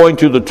was going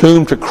to the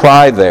tomb to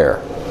cry there.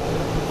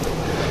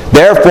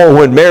 Therefore,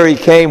 when Mary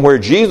came where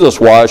Jesus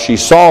was, she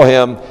saw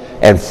him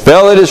and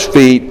fell at his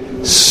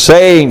feet,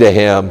 saying to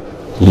him,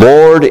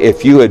 "Lord,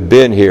 if you had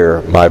been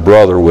here, my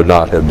brother would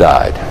not have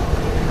died."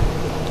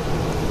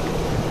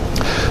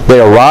 They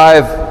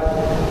arrive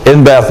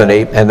in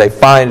Bethany and they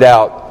find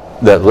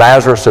out that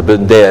Lazarus had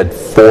been dead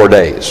 4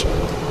 days.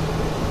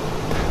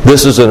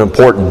 This is an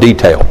important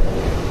detail.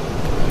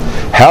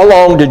 How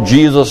long did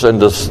Jesus and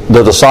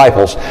the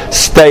disciples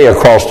stay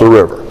across the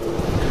river?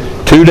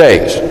 2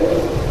 days.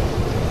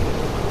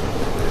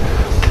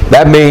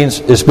 That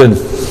means it's been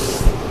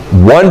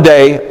 1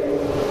 day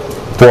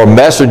for a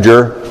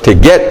messenger to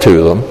get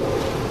to them,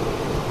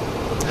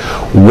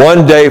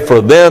 1 day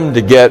for them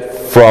to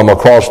get from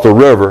across the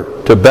river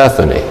to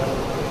Bethany.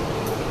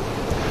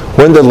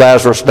 When did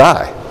Lazarus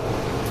die?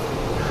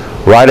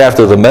 Right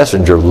after the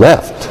messenger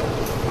left.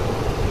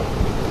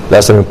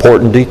 That's an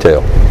important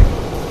detail.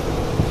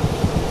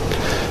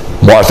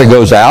 Martha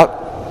goes out.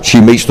 She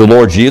meets the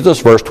Lord Jesus.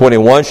 Verse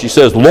 21, she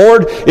says,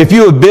 "Lord, if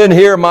you had been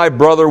here, my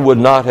brother would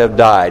not have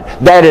died."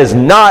 That is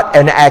not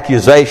an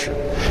accusation.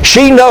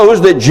 She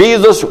knows that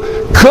Jesus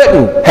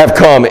couldn't have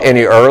come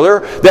any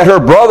earlier, that her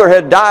brother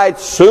had died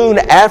soon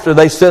after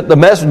they sent the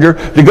messenger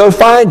to go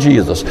find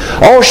Jesus.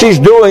 All she's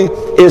doing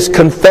is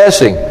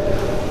confessing,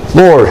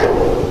 "Lord,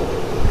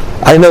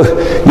 I know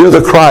you're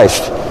the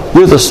Christ.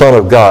 You're the Son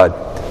of God.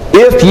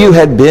 If you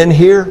had been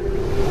here,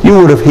 you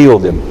would have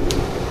healed him.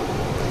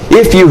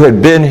 If you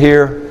had been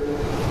here,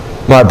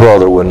 my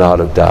brother would not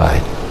have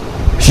died."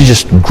 She's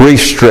just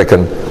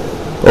grief-stricken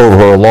over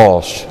her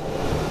loss.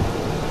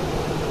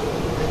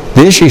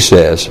 Then she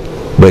says,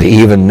 "But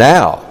even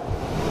now,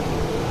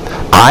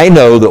 I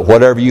know that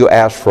whatever you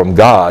ask from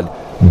God,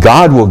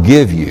 God will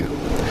give you."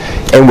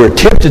 And we're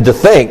tempted to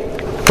think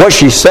what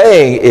she's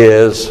saying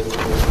is,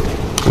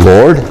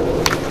 "Lord,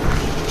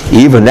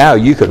 even now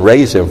you can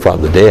raise him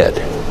from the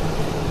dead."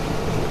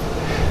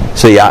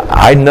 See,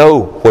 I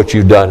know what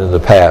you've done in the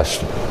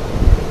past.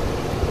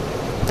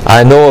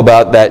 I know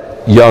about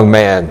that young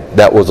man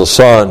that was the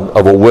son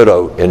of a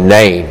widow in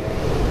Nain,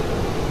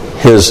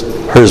 his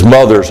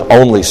mother's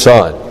only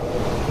son.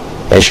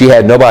 And she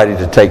had nobody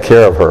to take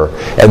care of her.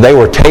 And they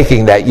were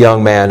taking that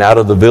young man out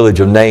of the village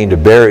of Nain to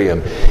bury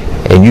him.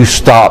 And you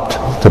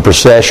stopped the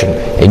procession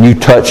and you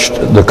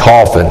touched the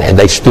coffin and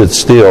they stood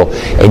still.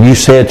 And you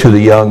said to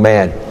the young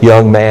man,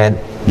 "Young man,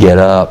 get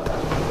up."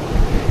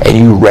 And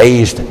you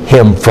raised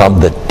him from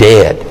the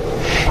dead.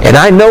 And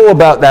I know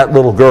about that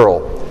little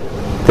girl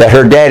that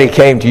her daddy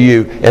came to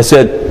you and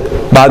said,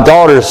 "My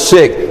daughter is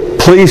sick.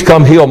 Please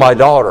come heal my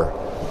daughter."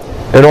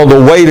 And on the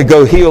way to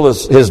go heal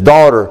his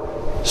daughter,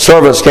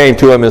 servants came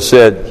to him and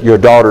said, "Your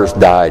daughter's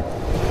died.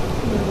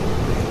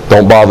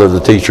 Don't bother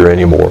the teacher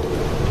anymore."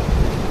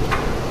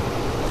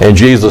 And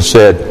Jesus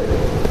said,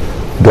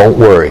 "Don't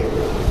worry,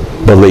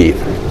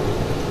 believe."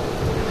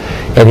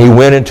 And he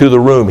went into the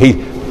room.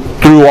 He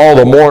threw all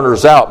the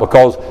mourners out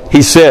because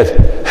he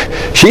said,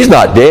 "She's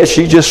not dead,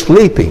 she's just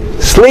sleeping."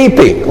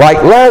 Sleeping,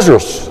 like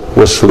Lazarus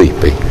was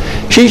sleeping.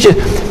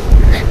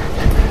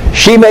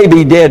 She may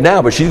be dead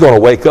now, but she's going to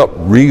wake up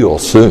real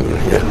soon.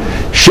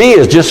 She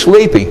is just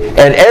sleeping.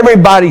 And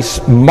everybody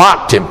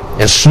mocked him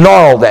and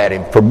snarled at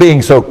him for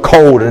being so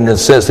cold and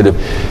insensitive.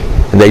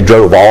 And they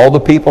drove all the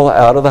people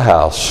out of the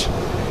house.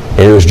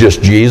 And it was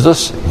just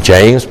Jesus,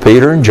 James,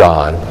 Peter, and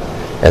John,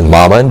 and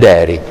Mama and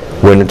Daddy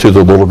went into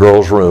the little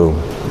girl's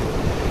room.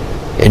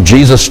 And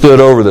Jesus stood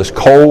over this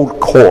cold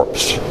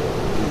corpse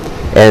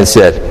and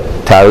said,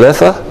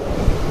 "Talitha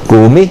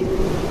Kumi,"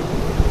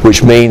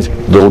 which means,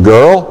 "Little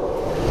girl,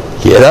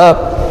 get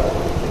up."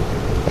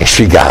 And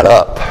she got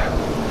up.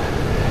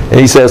 And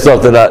he said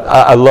something,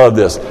 I love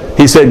this.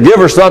 He said, "Give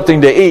her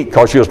something to eat,"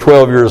 because she was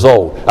 12 years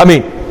old. I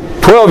mean,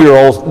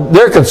 12-year-olds,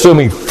 they're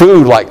consuming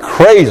food like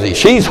crazy.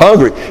 She's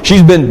hungry.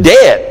 She's been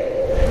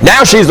dead.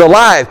 Now she's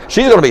alive.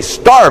 She's going to be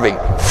starving.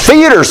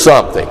 Feed her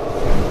something.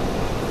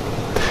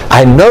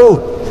 I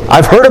know.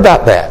 I've heard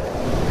about that.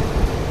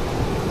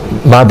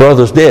 My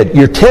brother's dead.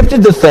 You're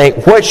tempted to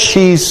think what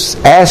she's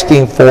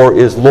asking for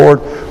is, "Lord,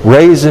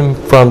 raise him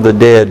from the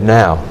dead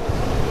now."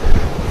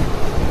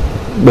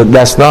 But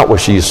that's not what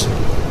she's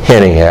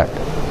hinting at.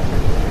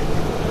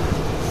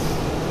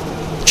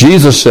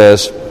 Jesus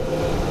says,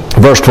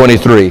 verse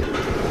 23,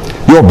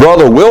 "Your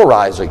brother will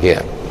rise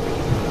again."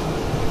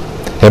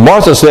 And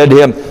Martha said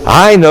to him,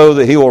 I know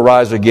that he will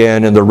rise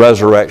again in the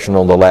resurrection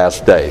on the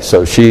last day.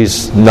 So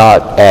she's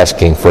not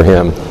asking for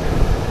him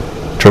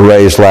to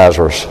raise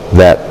Lazarus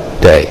that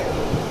day.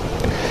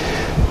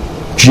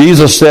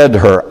 Jesus said to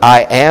her,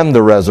 I am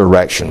the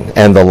resurrection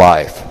and the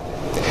life.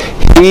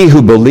 He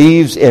who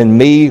believes in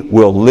me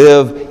will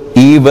live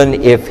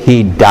even if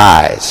he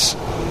dies.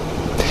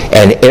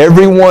 And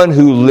everyone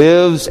who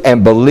lives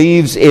and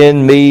believes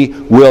in me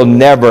will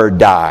never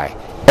die,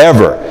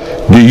 ever.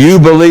 Do you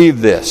believe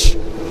this?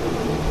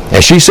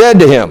 And she said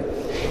to him,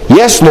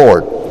 Yes,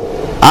 Lord,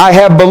 I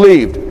have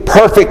believed.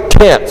 Perfect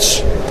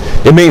tense.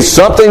 It means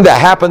something that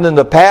happened in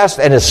the past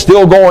and is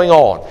still going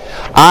on.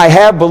 I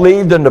have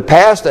believed in the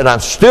past, and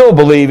I'm still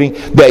believing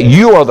that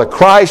you are the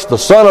Christ, the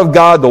Son of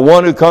God, the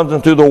one who comes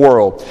into the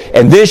world.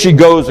 And then she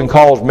goes and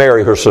calls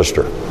Mary her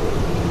sister.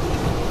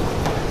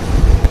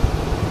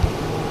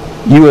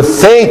 You would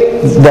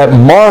think that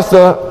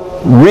Martha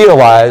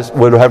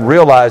would have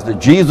realized that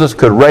Jesus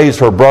could raise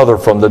her brother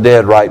from the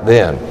dead right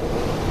then.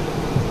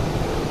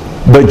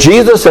 But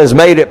Jesus has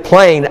made it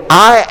plain,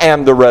 I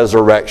am the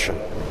resurrection.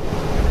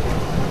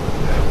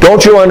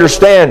 Don't you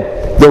understand?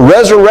 The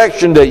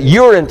resurrection that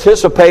you're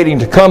anticipating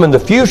to come in the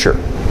future,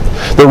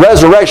 the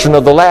resurrection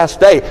of the last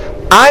day,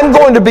 I'm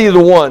going to be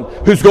the one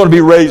who's going to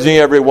be raising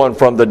everyone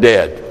from the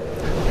dead.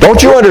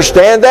 Don't you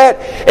understand that?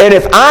 And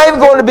if I'm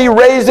going to be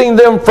raising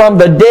them from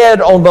the dead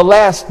on the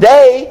last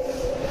day,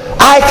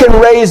 I can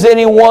raise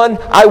anyone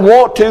I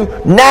want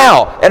to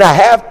now. And I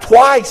have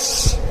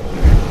twice.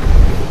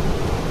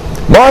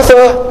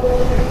 Martha,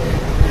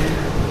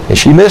 and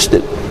she missed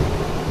it.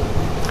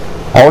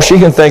 All she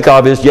can think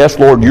of is, yes,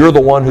 Lord, you're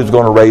the one who's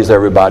going to raise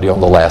everybody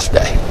on the last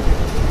day.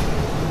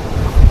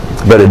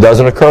 But it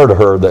doesn't occur to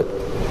her that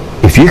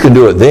if you can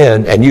do it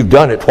then, and you've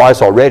done it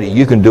twice already,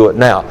 you can do it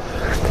now.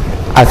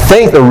 I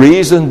think the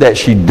reason that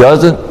she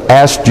doesn't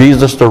ask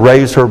Jesus to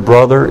raise her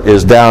brother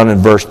is down in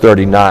verse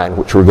 39,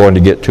 which we're going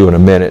to get to in a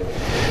minute.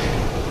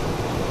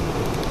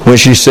 When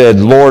she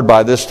said, Lord,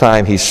 by this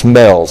time he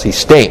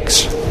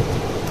stinks,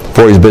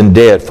 for he's been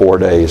dead 4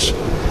 days.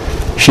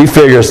 She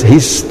figures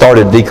he's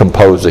started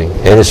decomposing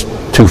and it's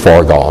too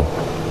far gone.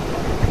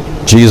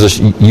 Jesus,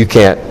 you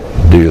can't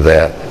do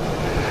that.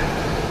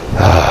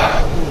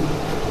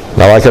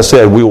 Now, like I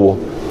said, we will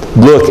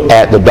look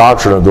at the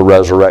doctrine of the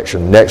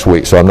resurrection next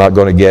week, so I'm not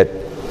going to get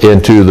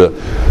into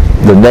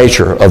the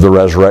nature of the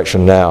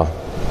resurrection now.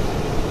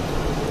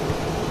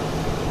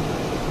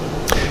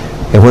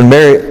 And when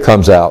Mary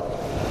comes out,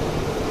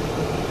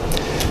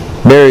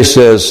 Mary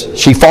says,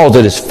 she falls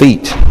at his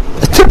feet.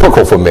 It's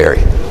typical for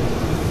Mary.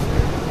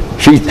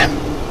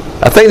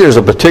 I think there's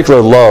a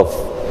particular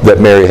love that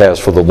Mary has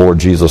for the Lord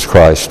Jesus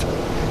Christ.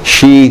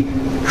 She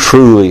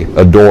truly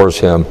adores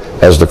him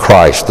as the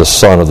Christ, the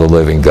Son of the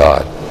living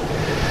God.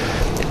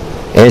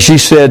 And she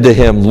said to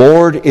him,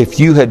 Lord, if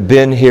you had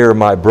been here,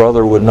 my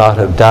brother would not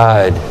have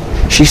died.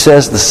 She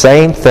says the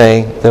same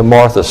thing that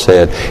Martha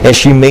said, and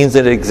she means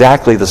it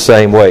exactly the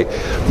same way.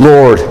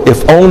 Lord,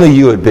 if only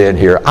you had been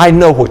here, I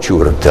know what you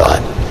would have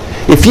done.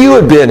 If you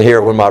had been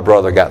here when my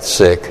brother got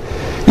sick,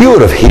 you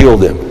would have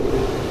healed him.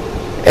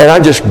 And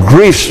I'm just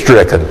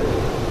grief-stricken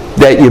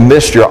that you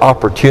missed your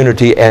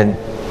opportunity and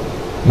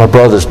my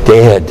brother's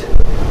dead.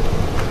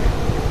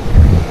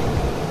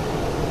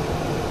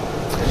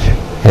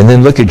 And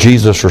then look at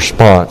Jesus'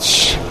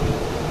 response.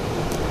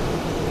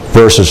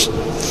 Verses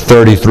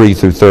 33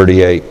 through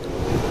 38.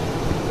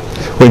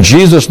 When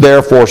Jesus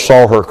therefore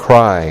saw her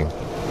crying,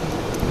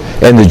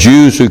 and the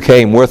Jews who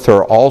came with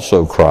her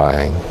also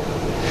crying,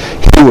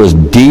 he was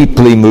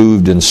deeply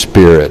moved in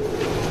spirit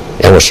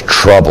and was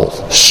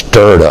troubled,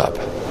 stirred up.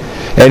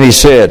 And he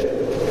said,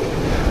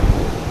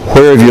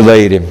 Where have you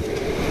laid him?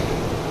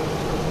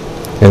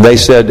 And they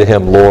said to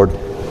him, Lord,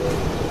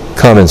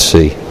 come and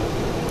see.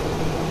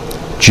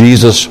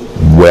 Jesus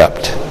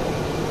wept.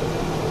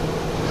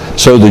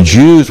 So the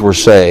Jews were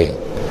saying,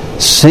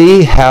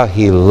 See how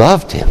he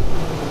loved him.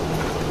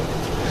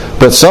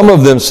 But some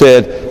of them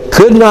said,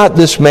 Could not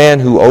this man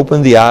who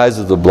opened the eyes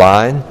of the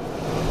blind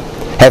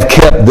have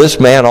kept this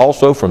man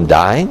also from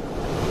dying?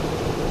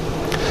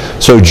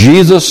 So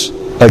Jesus,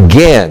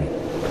 again,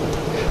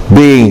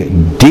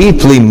 being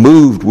deeply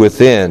moved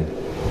within,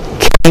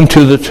 came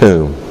to the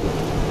tomb.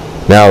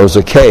 Now it was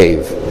a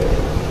cave,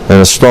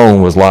 and a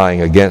stone was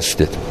lying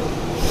against it.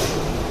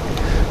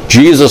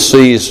 Jesus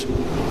sees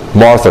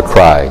Martha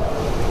crying.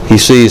 He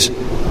sees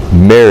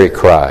Mary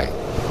crying.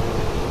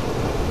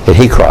 And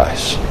he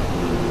cries.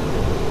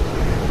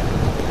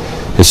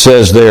 It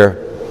says there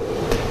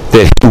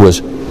that he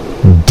was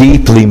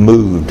deeply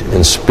moved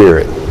in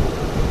spirit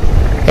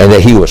and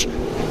that he was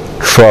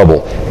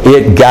troubled.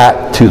 It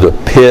got to the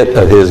pit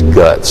of his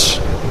guts.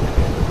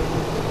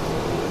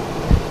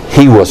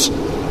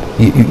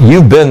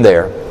 You've been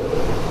there.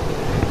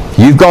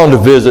 You've gone to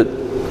visit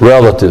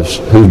relatives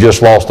who've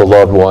just lost a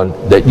loved one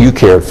that you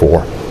cared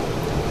for.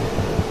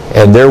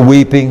 And they're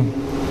weeping,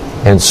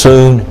 and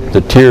soon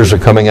the tears are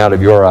coming out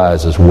of your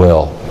eyes as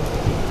well.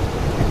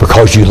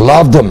 Because you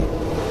love them.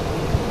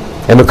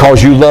 And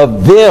because you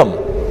love them.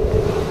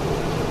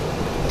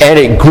 And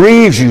it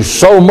grieves you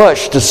so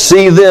much to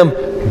see them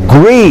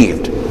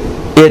grieved.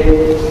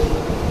 It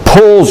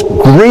pulls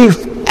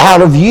grief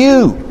out of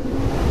you.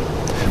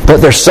 But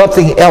there's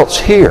something else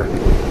here.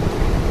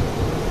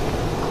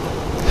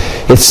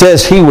 It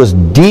says he was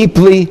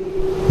deeply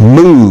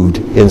moved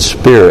in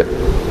spirit.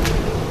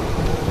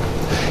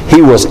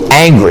 He was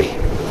angry.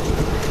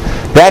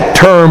 That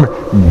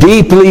term,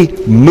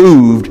 deeply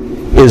moved,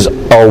 is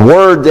a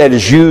word that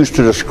is used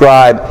to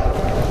describe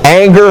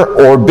anger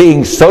or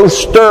being so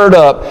stirred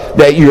up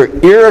that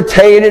you're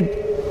irritated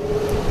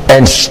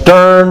and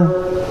stern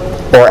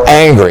or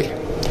angry.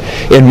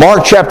 In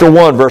Mark chapter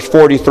 1, verse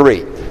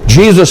 43,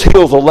 Jesus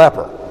heals a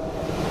leper.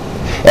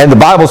 And the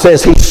Bible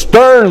says he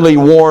sternly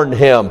warned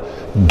him,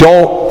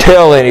 don't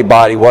tell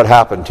anybody what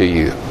happened to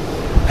you.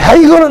 How are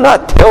you going to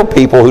not tell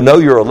people who know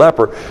you're a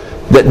leper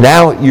that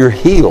now you're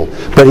healed?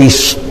 But he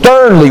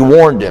sternly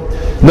warned him.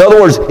 In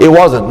other words, it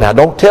wasn't, now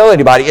don't tell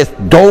anybody. It's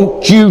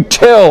don't you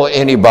tell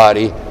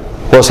anybody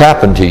what's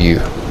happened to you.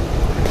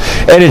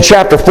 And in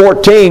chapter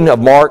 14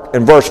 of Mark,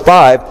 in verse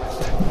 5,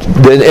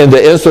 in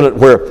the incident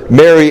where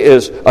Mary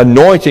is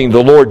anointing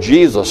the Lord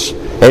Jesus,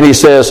 and he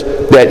says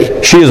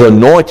that she is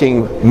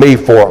anointing me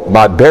for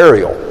my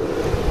burial.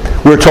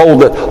 We're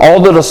told that all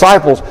the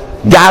disciples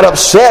got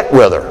upset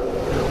with her.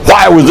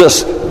 Why was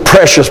this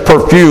precious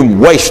perfume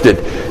wasted?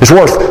 It's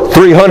worth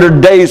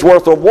 300 days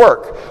worth of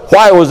work.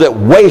 Why was it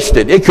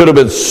wasted? It could have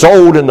been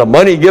sold and the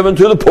money given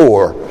to the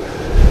poor.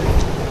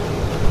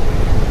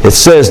 It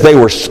says they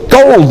were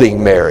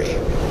scolding Mary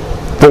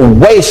for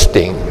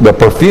wasting the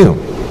perfume.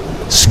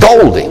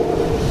 Scolding.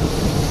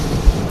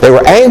 They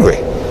were angry.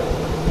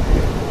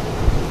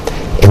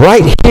 And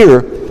right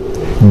here,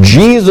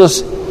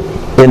 Jesus,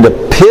 in the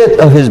pit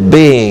of his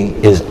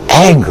being, is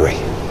angry.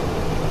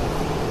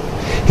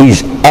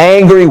 He's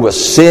angry with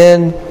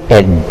sin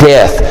and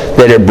death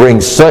that it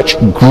brings such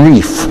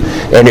grief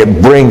and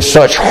it brings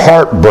such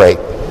heartbreak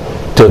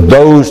to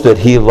those that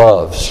he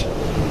loves.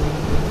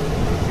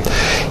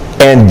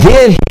 And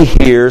then he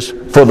hears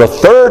for the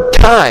third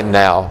time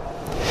now,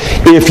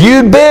 if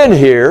you'd been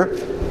here,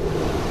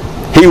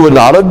 he would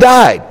not have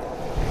died.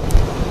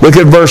 Look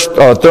at verse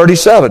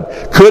 37.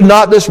 Could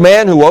not this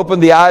man who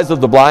opened the eyes of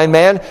the blind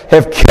man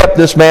have kept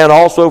this man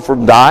also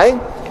from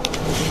dying?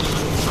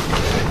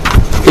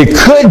 It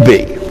could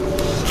be.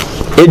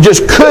 It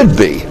just could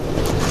be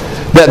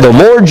that the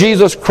Lord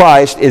Jesus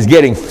Christ is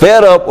getting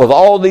fed up with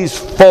all these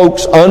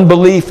folks'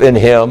 unbelief in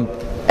him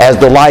as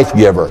the life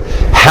giver.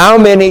 How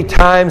many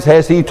times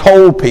has he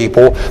told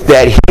people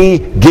that he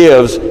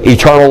gives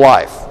eternal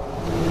life?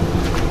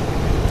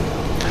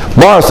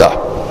 Martha,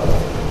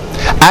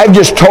 I've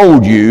just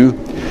told you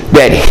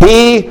that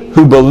he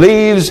who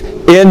believes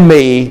in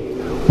me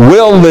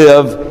will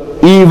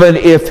live even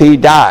if he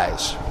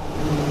dies.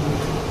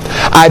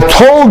 I've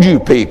told you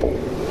people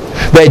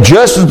that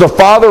just as the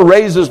Father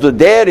raises the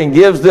dead and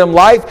gives them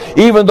life,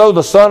 even though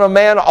the Son of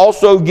Man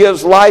also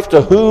gives life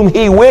to whom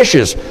he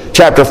wishes.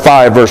 Chapter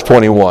 5, verse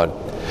 21.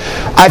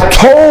 I've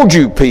told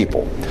you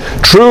people,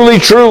 truly,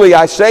 truly,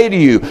 I say to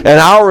you, an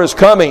hour is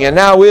coming, and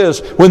now is,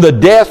 when the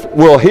deaf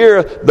will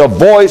hear the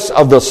voice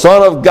of the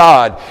Son of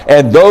God,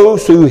 and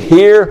those who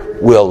hear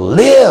will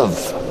live.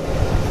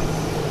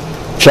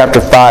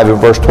 Chapter 5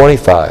 and verse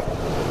 25.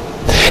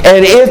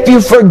 And if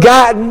you've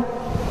forgotten,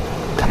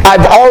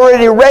 I've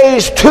already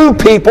raised 2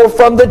 people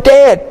from the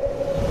dead.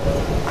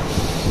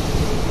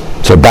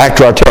 So back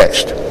to our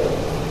text.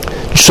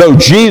 So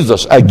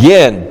Jesus,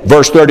 again,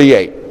 verse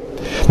 38,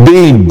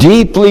 being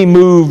deeply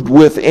moved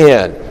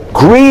within,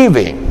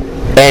 grieving,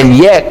 and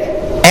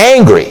yet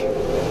angry,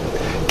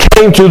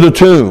 came to the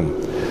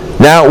tomb.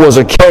 Now it was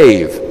a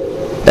cave,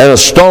 and a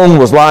stone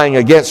was lying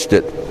against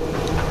it.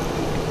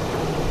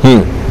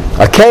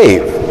 A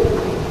cave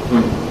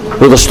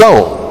with a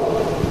stone.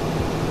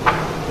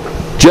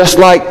 Just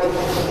like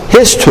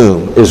his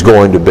tomb is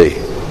going to be.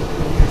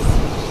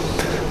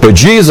 But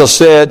Jesus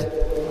said,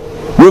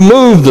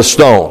 remove the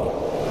stone.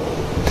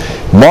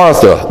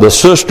 Martha, the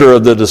sister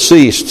of the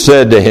deceased,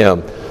 said to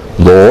him,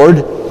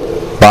 Lord,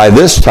 by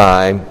this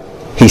time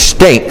he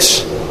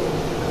stinks,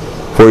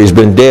 for he's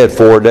been dead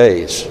 4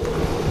 days.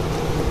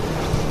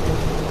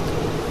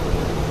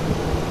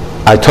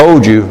 I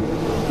told you,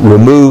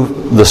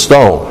 remove the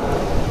stone.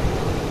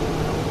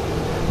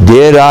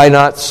 Did I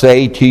not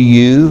say to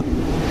you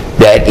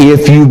that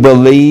if you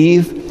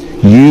believe,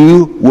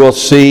 you will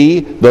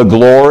see the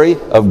glory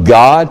of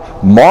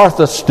God?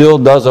 Martha still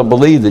doesn't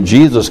believe that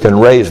Jesus can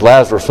raise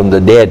Lazarus from the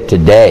dead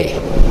today.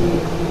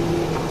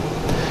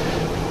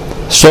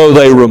 So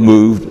they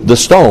removed the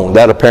stone.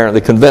 That apparently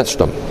convinced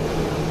them.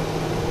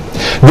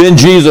 Then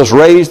Jesus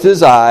raised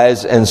his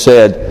eyes and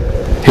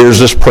said, here's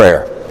this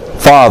prayer.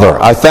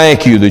 Father, I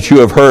thank you that you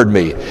have heard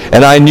me,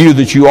 and I knew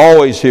that you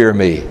always hear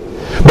me.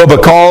 But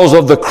because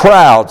of the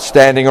crowd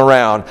standing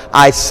around,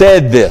 I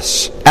said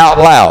this out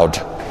loud,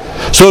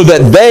 so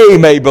that they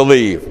may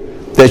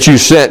believe that you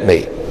sent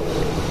me.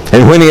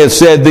 And when he had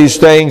said these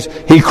things,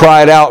 he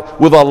cried out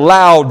with a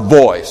loud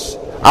voice,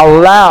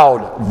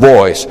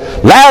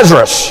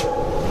 Lazarus,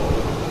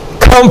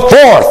 come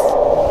forth.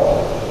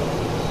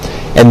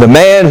 And the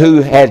man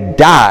who had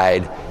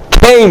died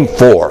came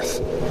forth,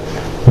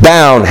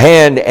 bound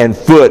hand and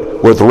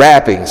foot with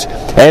wrappings,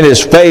 and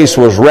his face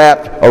was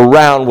wrapped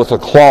around with a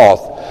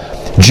cloth.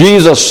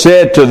 Jesus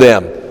said to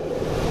them,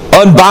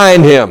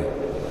 "Unbind him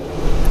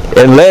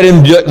and let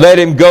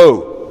him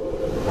go."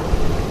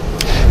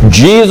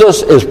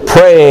 Jesus is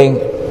praying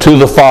to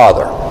the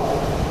Father.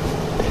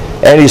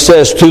 And he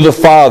says to the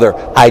Father,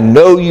 "I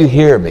know you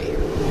hear me,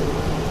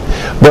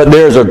 but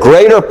there's a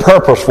greater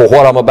purpose for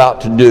what I'm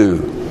about to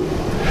do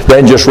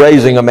than just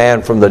raising a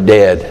man from the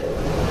dead.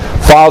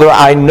 Father,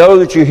 I know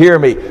that you hear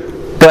me,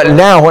 but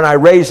now when I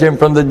raise him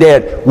from the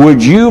dead,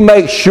 would you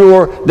make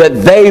sure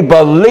that they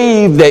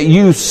believe that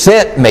you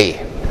sent me?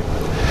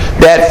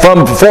 That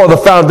from before the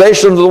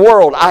foundation of the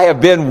world, I have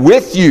been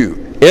with you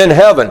in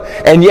heaven,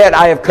 and yet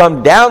I have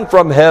come down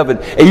from heaven,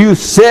 and you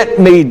sent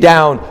me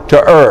down to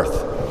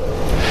earth.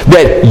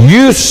 That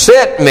you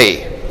sent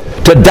me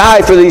to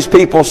die for these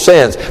people's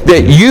sins.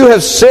 That you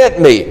have sent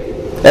me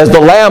as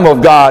the Lamb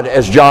of God,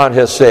 as John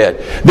has said.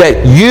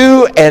 That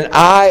you and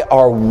I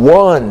are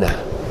one.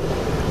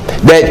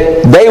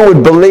 That they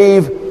would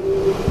believe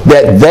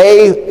that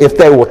if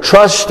they will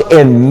trust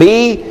in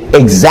me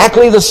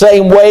exactly the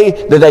same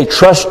way that they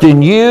trust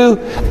in you,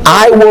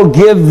 I will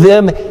give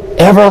them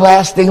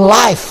everlasting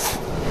life.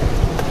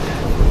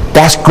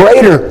 That's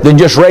greater than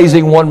just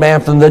raising one man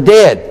from the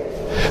dead.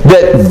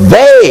 That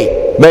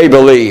they may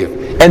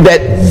believe, and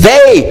that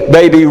they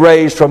may be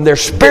raised from their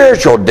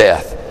spiritual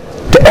death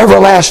to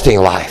everlasting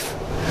life.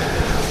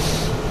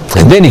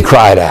 And then he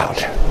cried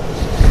out,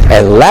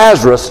 and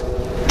Lazarus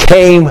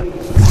came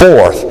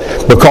forth,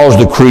 because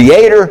the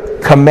Creator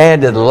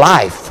commanded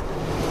life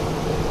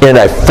in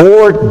a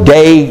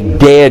 4-day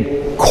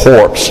dead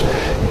corpse,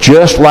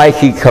 just like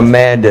he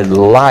commanded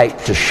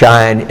light to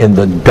shine in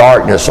the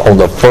darkness on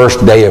the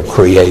first day of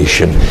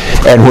creation.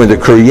 And when the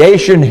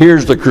creation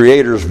hears the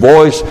Creator's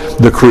voice,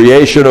 the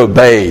creation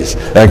obeys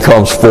and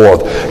comes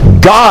forth.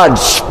 God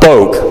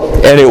spoke,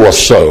 and it was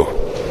so.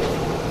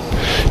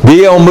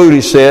 D.L.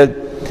 Moody said,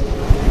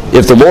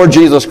 if the Lord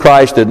Jesus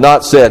Christ had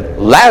not said,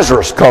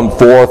 "Lazarus, come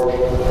forth,"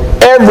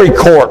 every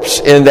corpse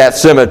in that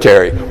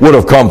cemetery would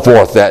have come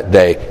forth that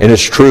day. And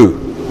it's true.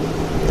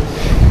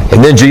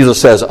 And then Jesus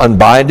says,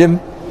 "Unbind him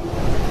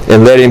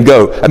and let him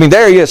go." I mean,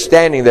 there he is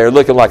standing there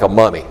looking like a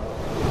mummy.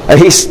 And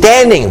he's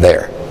standing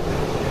there.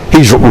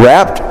 He's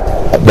wrapped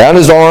down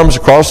his arms,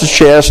 across his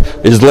chest.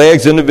 His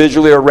legs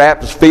individually are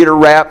wrapped. His feet are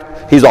wrapped.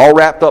 He's all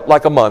wrapped up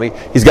like a mummy.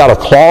 He's got a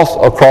cloth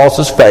across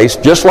his face,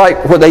 just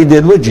like what they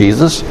did with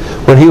Jesus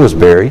when he was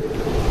buried.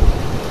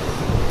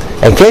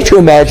 And can't you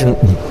imagine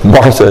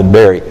Martha and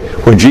Mary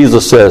when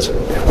Jesus says,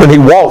 when he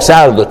walks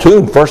out of the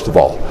tomb, first of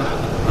all,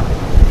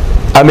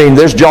 I mean,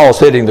 there's jaws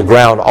hitting the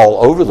ground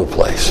all over the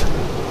place.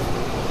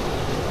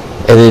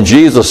 And then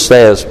Jesus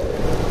says,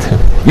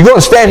 "You going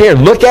to stand here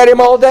and look at him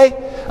all day?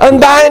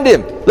 Unbind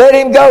him. Let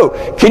him go."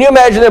 Can you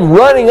imagine them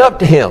running up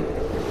to him?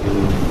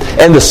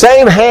 And the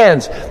same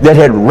hands that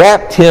had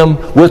wrapped him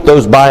with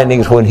those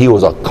bindings when he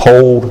was a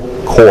cold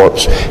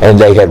corpse, and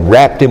they had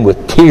wrapped him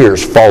with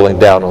tears falling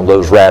down on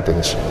those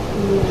wrappings,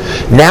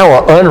 now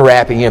are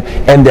unwrapping him,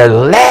 and they're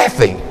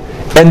laughing,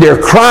 and they're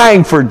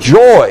crying for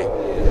joy.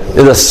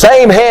 And the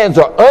same hands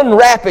are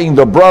unwrapping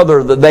the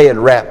brother that they had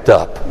wrapped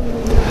up.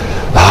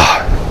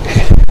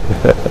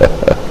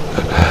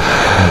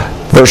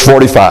 Verse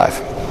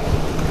 45.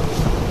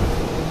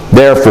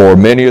 Therefore,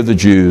 many of the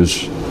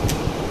Jews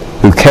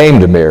who came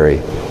to Mary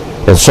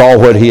and saw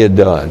what he had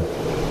done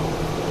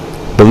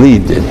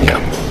believed in him.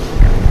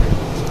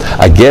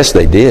 I guess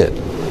they did.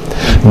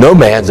 No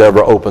man's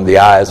ever opened the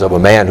eyes of a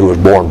man who was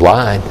born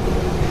blind.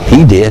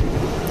 He did.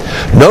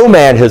 No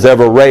man has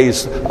ever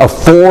raised a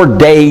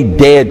 4-day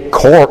dead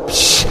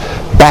corpse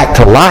back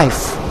to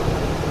life,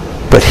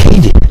 but he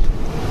did.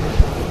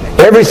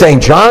 Everything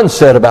John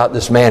said about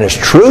this man is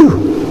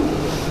true,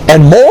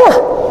 and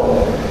more.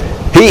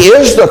 He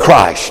is the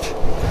Christ.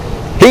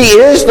 He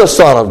is the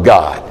Son of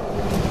God.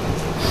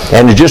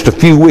 And in just a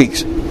few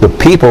weeks, the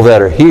people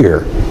that are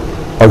here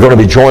are going to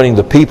be joining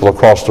the people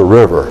across the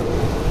river.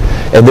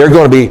 And they're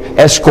going to be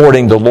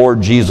escorting the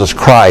Lord Jesus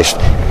Christ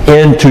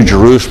into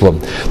Jerusalem.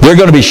 They're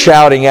going to be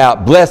shouting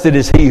out, "Blessed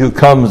is he who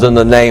comes in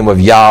the name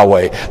of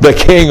Yahweh, the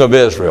King of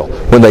Israel,"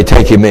 when they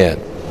take him in.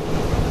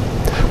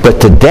 But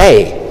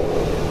today,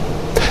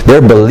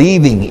 they're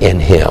believing in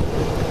him.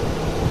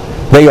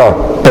 They are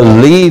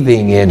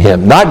believing in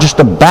him. Not just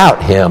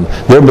about him,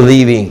 they're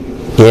believing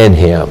in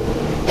him.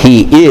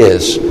 He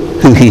is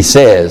who he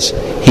says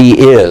he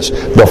is.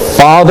 The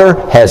Father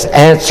has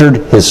answered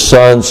his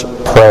Son's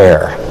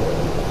prayer.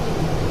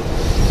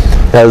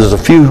 Now, there's a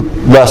few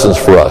lessons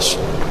for us.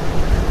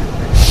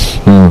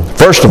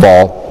 First of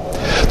all,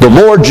 the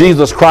Lord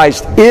Jesus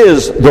Christ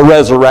is the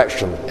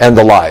resurrection and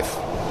the life.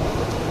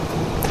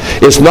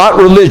 It's not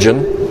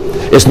religion.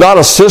 It's not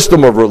a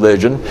system of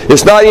religion.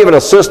 It's not even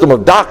a system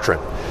of doctrine.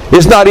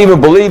 It's not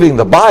even believing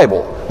the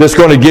Bible that's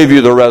going to give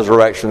you the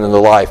resurrection and the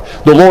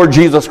life. The Lord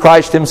Jesus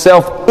Christ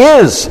himself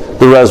is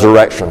the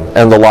resurrection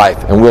and the life.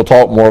 And we'll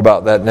talk more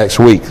about that next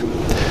week.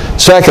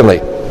 Secondly,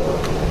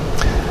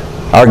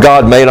 Our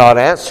God may not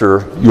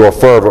answer your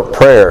fervent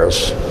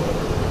prayers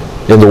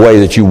in the way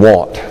that you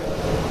want.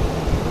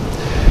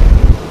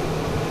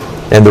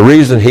 And the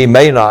reason He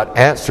may not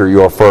answer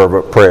your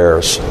fervent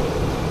prayers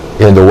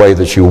in the way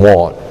that you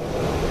want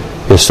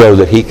is so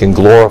that He can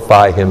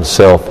glorify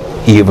Himself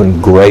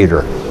even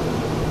greater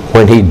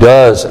when He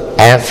does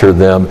answer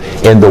them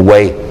in the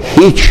way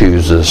He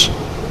chooses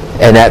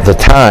and at the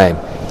time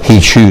He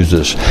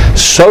chooses,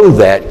 so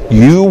that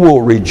you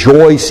will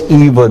rejoice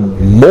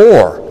even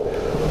more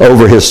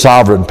over His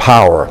sovereign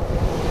power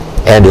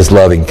and His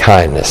loving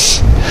kindness,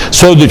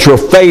 so that your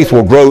faith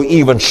will grow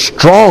even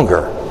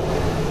stronger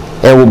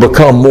and will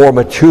become more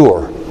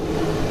mature.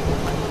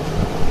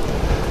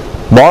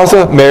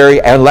 Martha, Mary,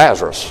 and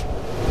Lazarus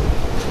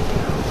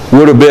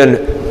would have been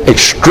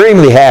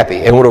extremely happy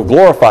and would have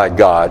glorified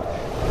God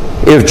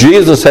if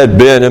Jesus had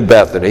been in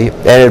Bethany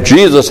and if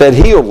Jesus had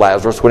healed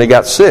Lazarus when he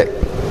got sick.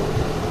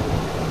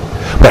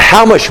 But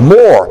how much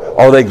more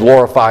are they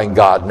glorifying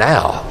God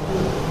now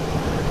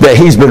that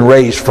He's been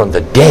raised from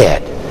the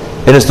dead?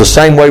 And it's the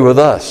same way with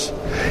us.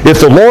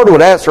 If the Lord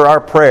would answer our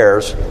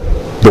prayers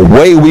the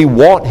way we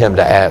want Him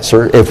to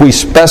answer, if we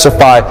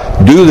specify,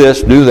 do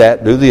this, do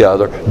that, do the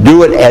other,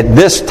 do it at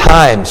this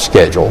time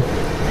schedule,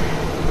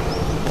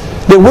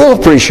 then we'll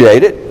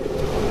appreciate it.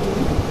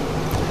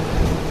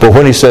 But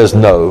when He says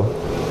no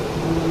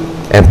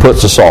and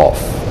puts us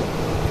off,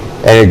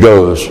 and it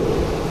goes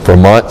for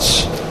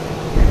months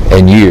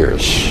and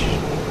years,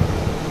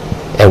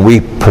 and we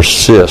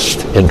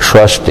persist in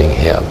trusting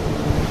Him,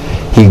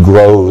 He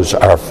grows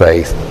our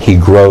faith. He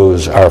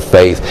grows our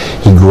faith.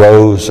 He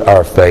grows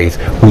our faith.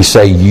 We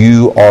say,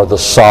 You are the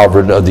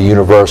sovereign of the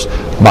universe.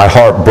 My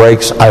heart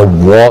breaks. I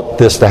want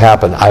this to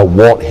happen. I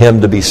want him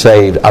to be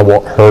saved. I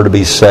want her to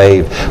be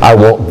saved. I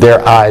want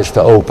their eyes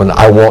to open.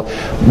 I want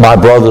my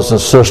brothers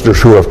and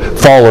sisters who have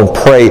fallen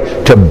prey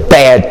to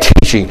bad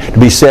teaching to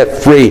be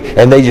set free.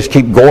 And they just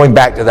keep going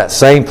back to that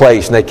same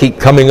place. And they keep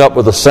coming up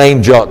with the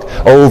same junk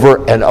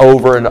over and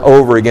over and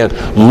over again.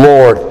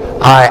 Lord,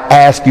 I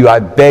ask you, I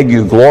beg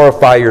you,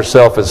 glorify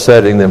yourself in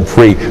setting them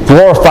free.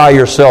 Glorify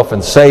yourself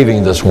in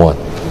saving this one.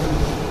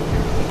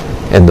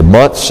 And the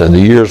months and the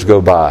years go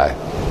by,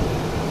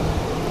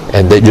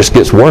 and it just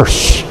gets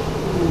worse.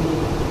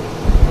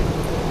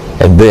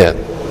 And then,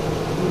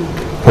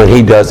 when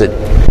He does it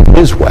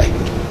His way,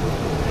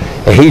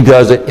 and He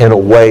does it in a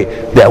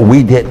way that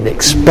we didn't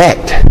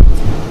expect,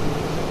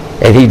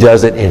 and He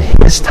does it in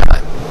His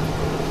time,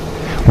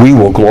 we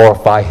will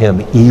glorify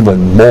Him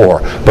even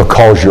more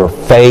because your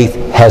faith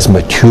has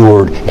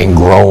matured and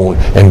grown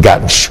and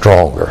gotten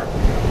stronger.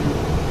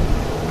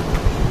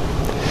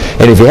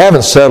 And if you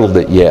haven't settled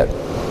it yet,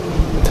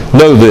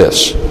 know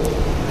this,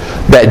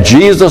 that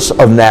Jesus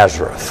of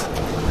Nazareth,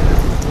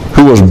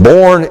 who was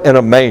born in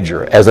a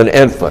manger as an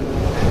infant,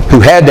 who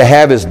had to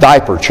have his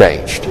diaper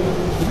changed,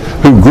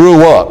 who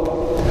grew up,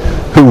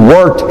 who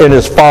worked in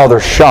his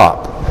father's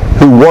shop,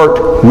 who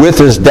worked with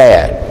his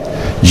dad,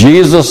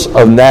 Jesus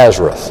of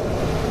Nazareth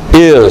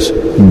is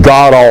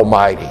God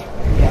Almighty,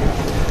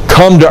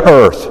 come to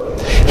earth.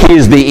 He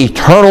is the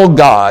eternal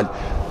God,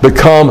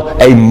 become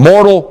a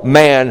mortal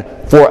man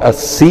for a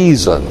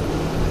season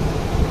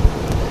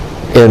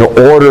in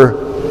order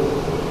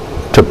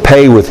to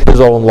pay with His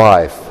own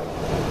life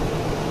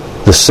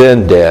the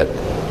sin debt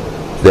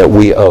that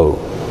we owe,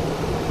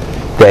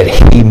 that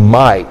He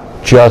might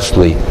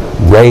justly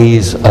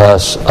raise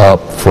us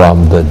up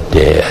from the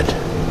dead,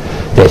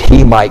 that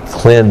He might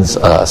cleanse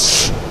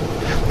us,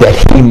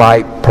 that He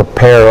might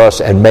prepare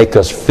us and make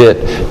us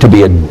fit to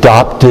be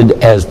adopted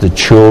as the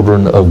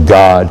children of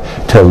God,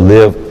 to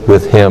live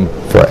with Him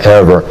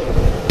forever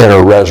in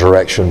a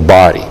resurrection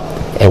body.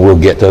 And we'll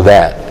get to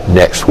that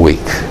next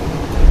week.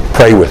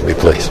 Pray with me,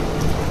 please.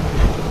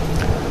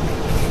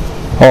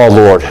 Oh,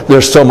 Lord,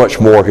 there's so much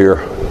more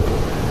here.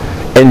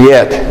 And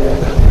yet,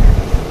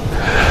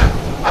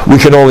 we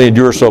can only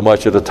endure so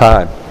much at a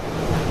time.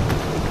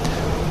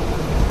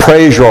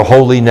 Praise your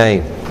holy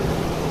name,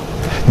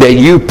 that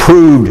you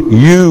proved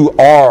you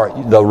are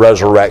the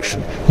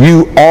resurrection.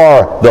 You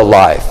are the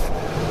life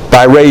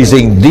by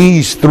raising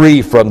these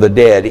three from the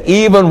dead,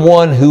 even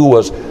one who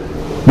was,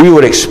 we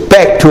would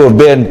expect to have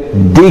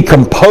been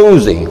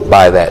decomposing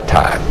by that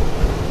time.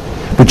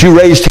 But you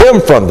raised him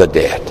from the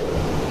dead.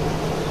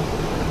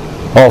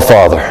 Oh,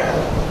 Father,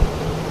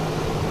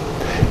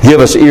 give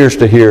us ears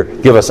to hear,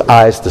 give us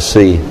eyes to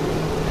see.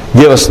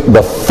 Give us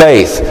the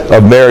faith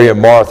of Mary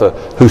and Martha,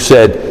 who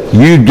said,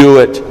 you do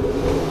it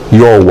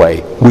your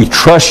way. We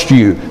trust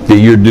you that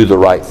you do the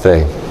right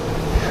thing.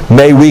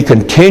 May we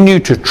continue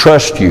to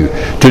trust you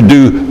to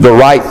do the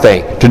right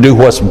thing, to do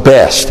what's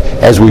best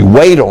as we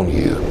wait on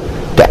you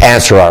to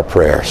answer our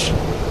prayers.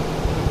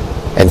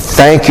 And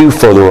thank you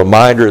for the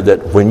reminder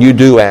that when you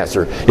do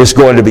answer, it's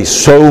going to be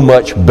so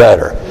much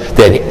better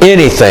than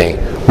anything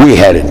we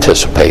had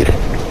anticipated.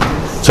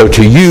 So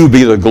to you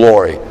be the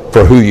glory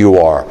for who you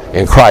are.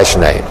 In Christ's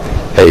name,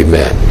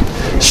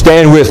 amen.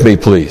 Stand with me,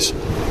 please.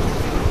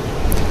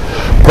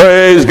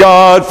 Praise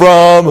God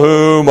from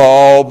whom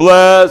all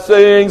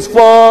blessings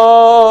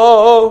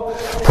flow.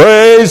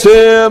 Praise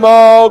Him,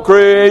 all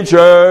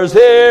creatures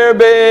here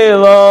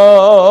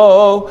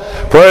below.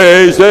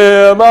 Praise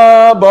Him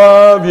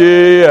above,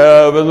 ye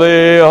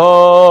heavenly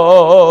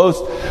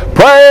hosts.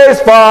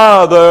 Praise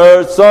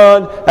Father,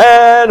 Son,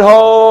 and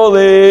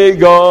Holy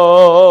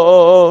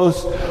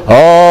Ghost.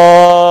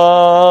 Amen.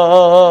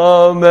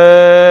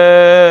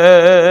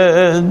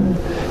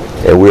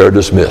 And we are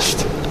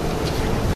dismissed.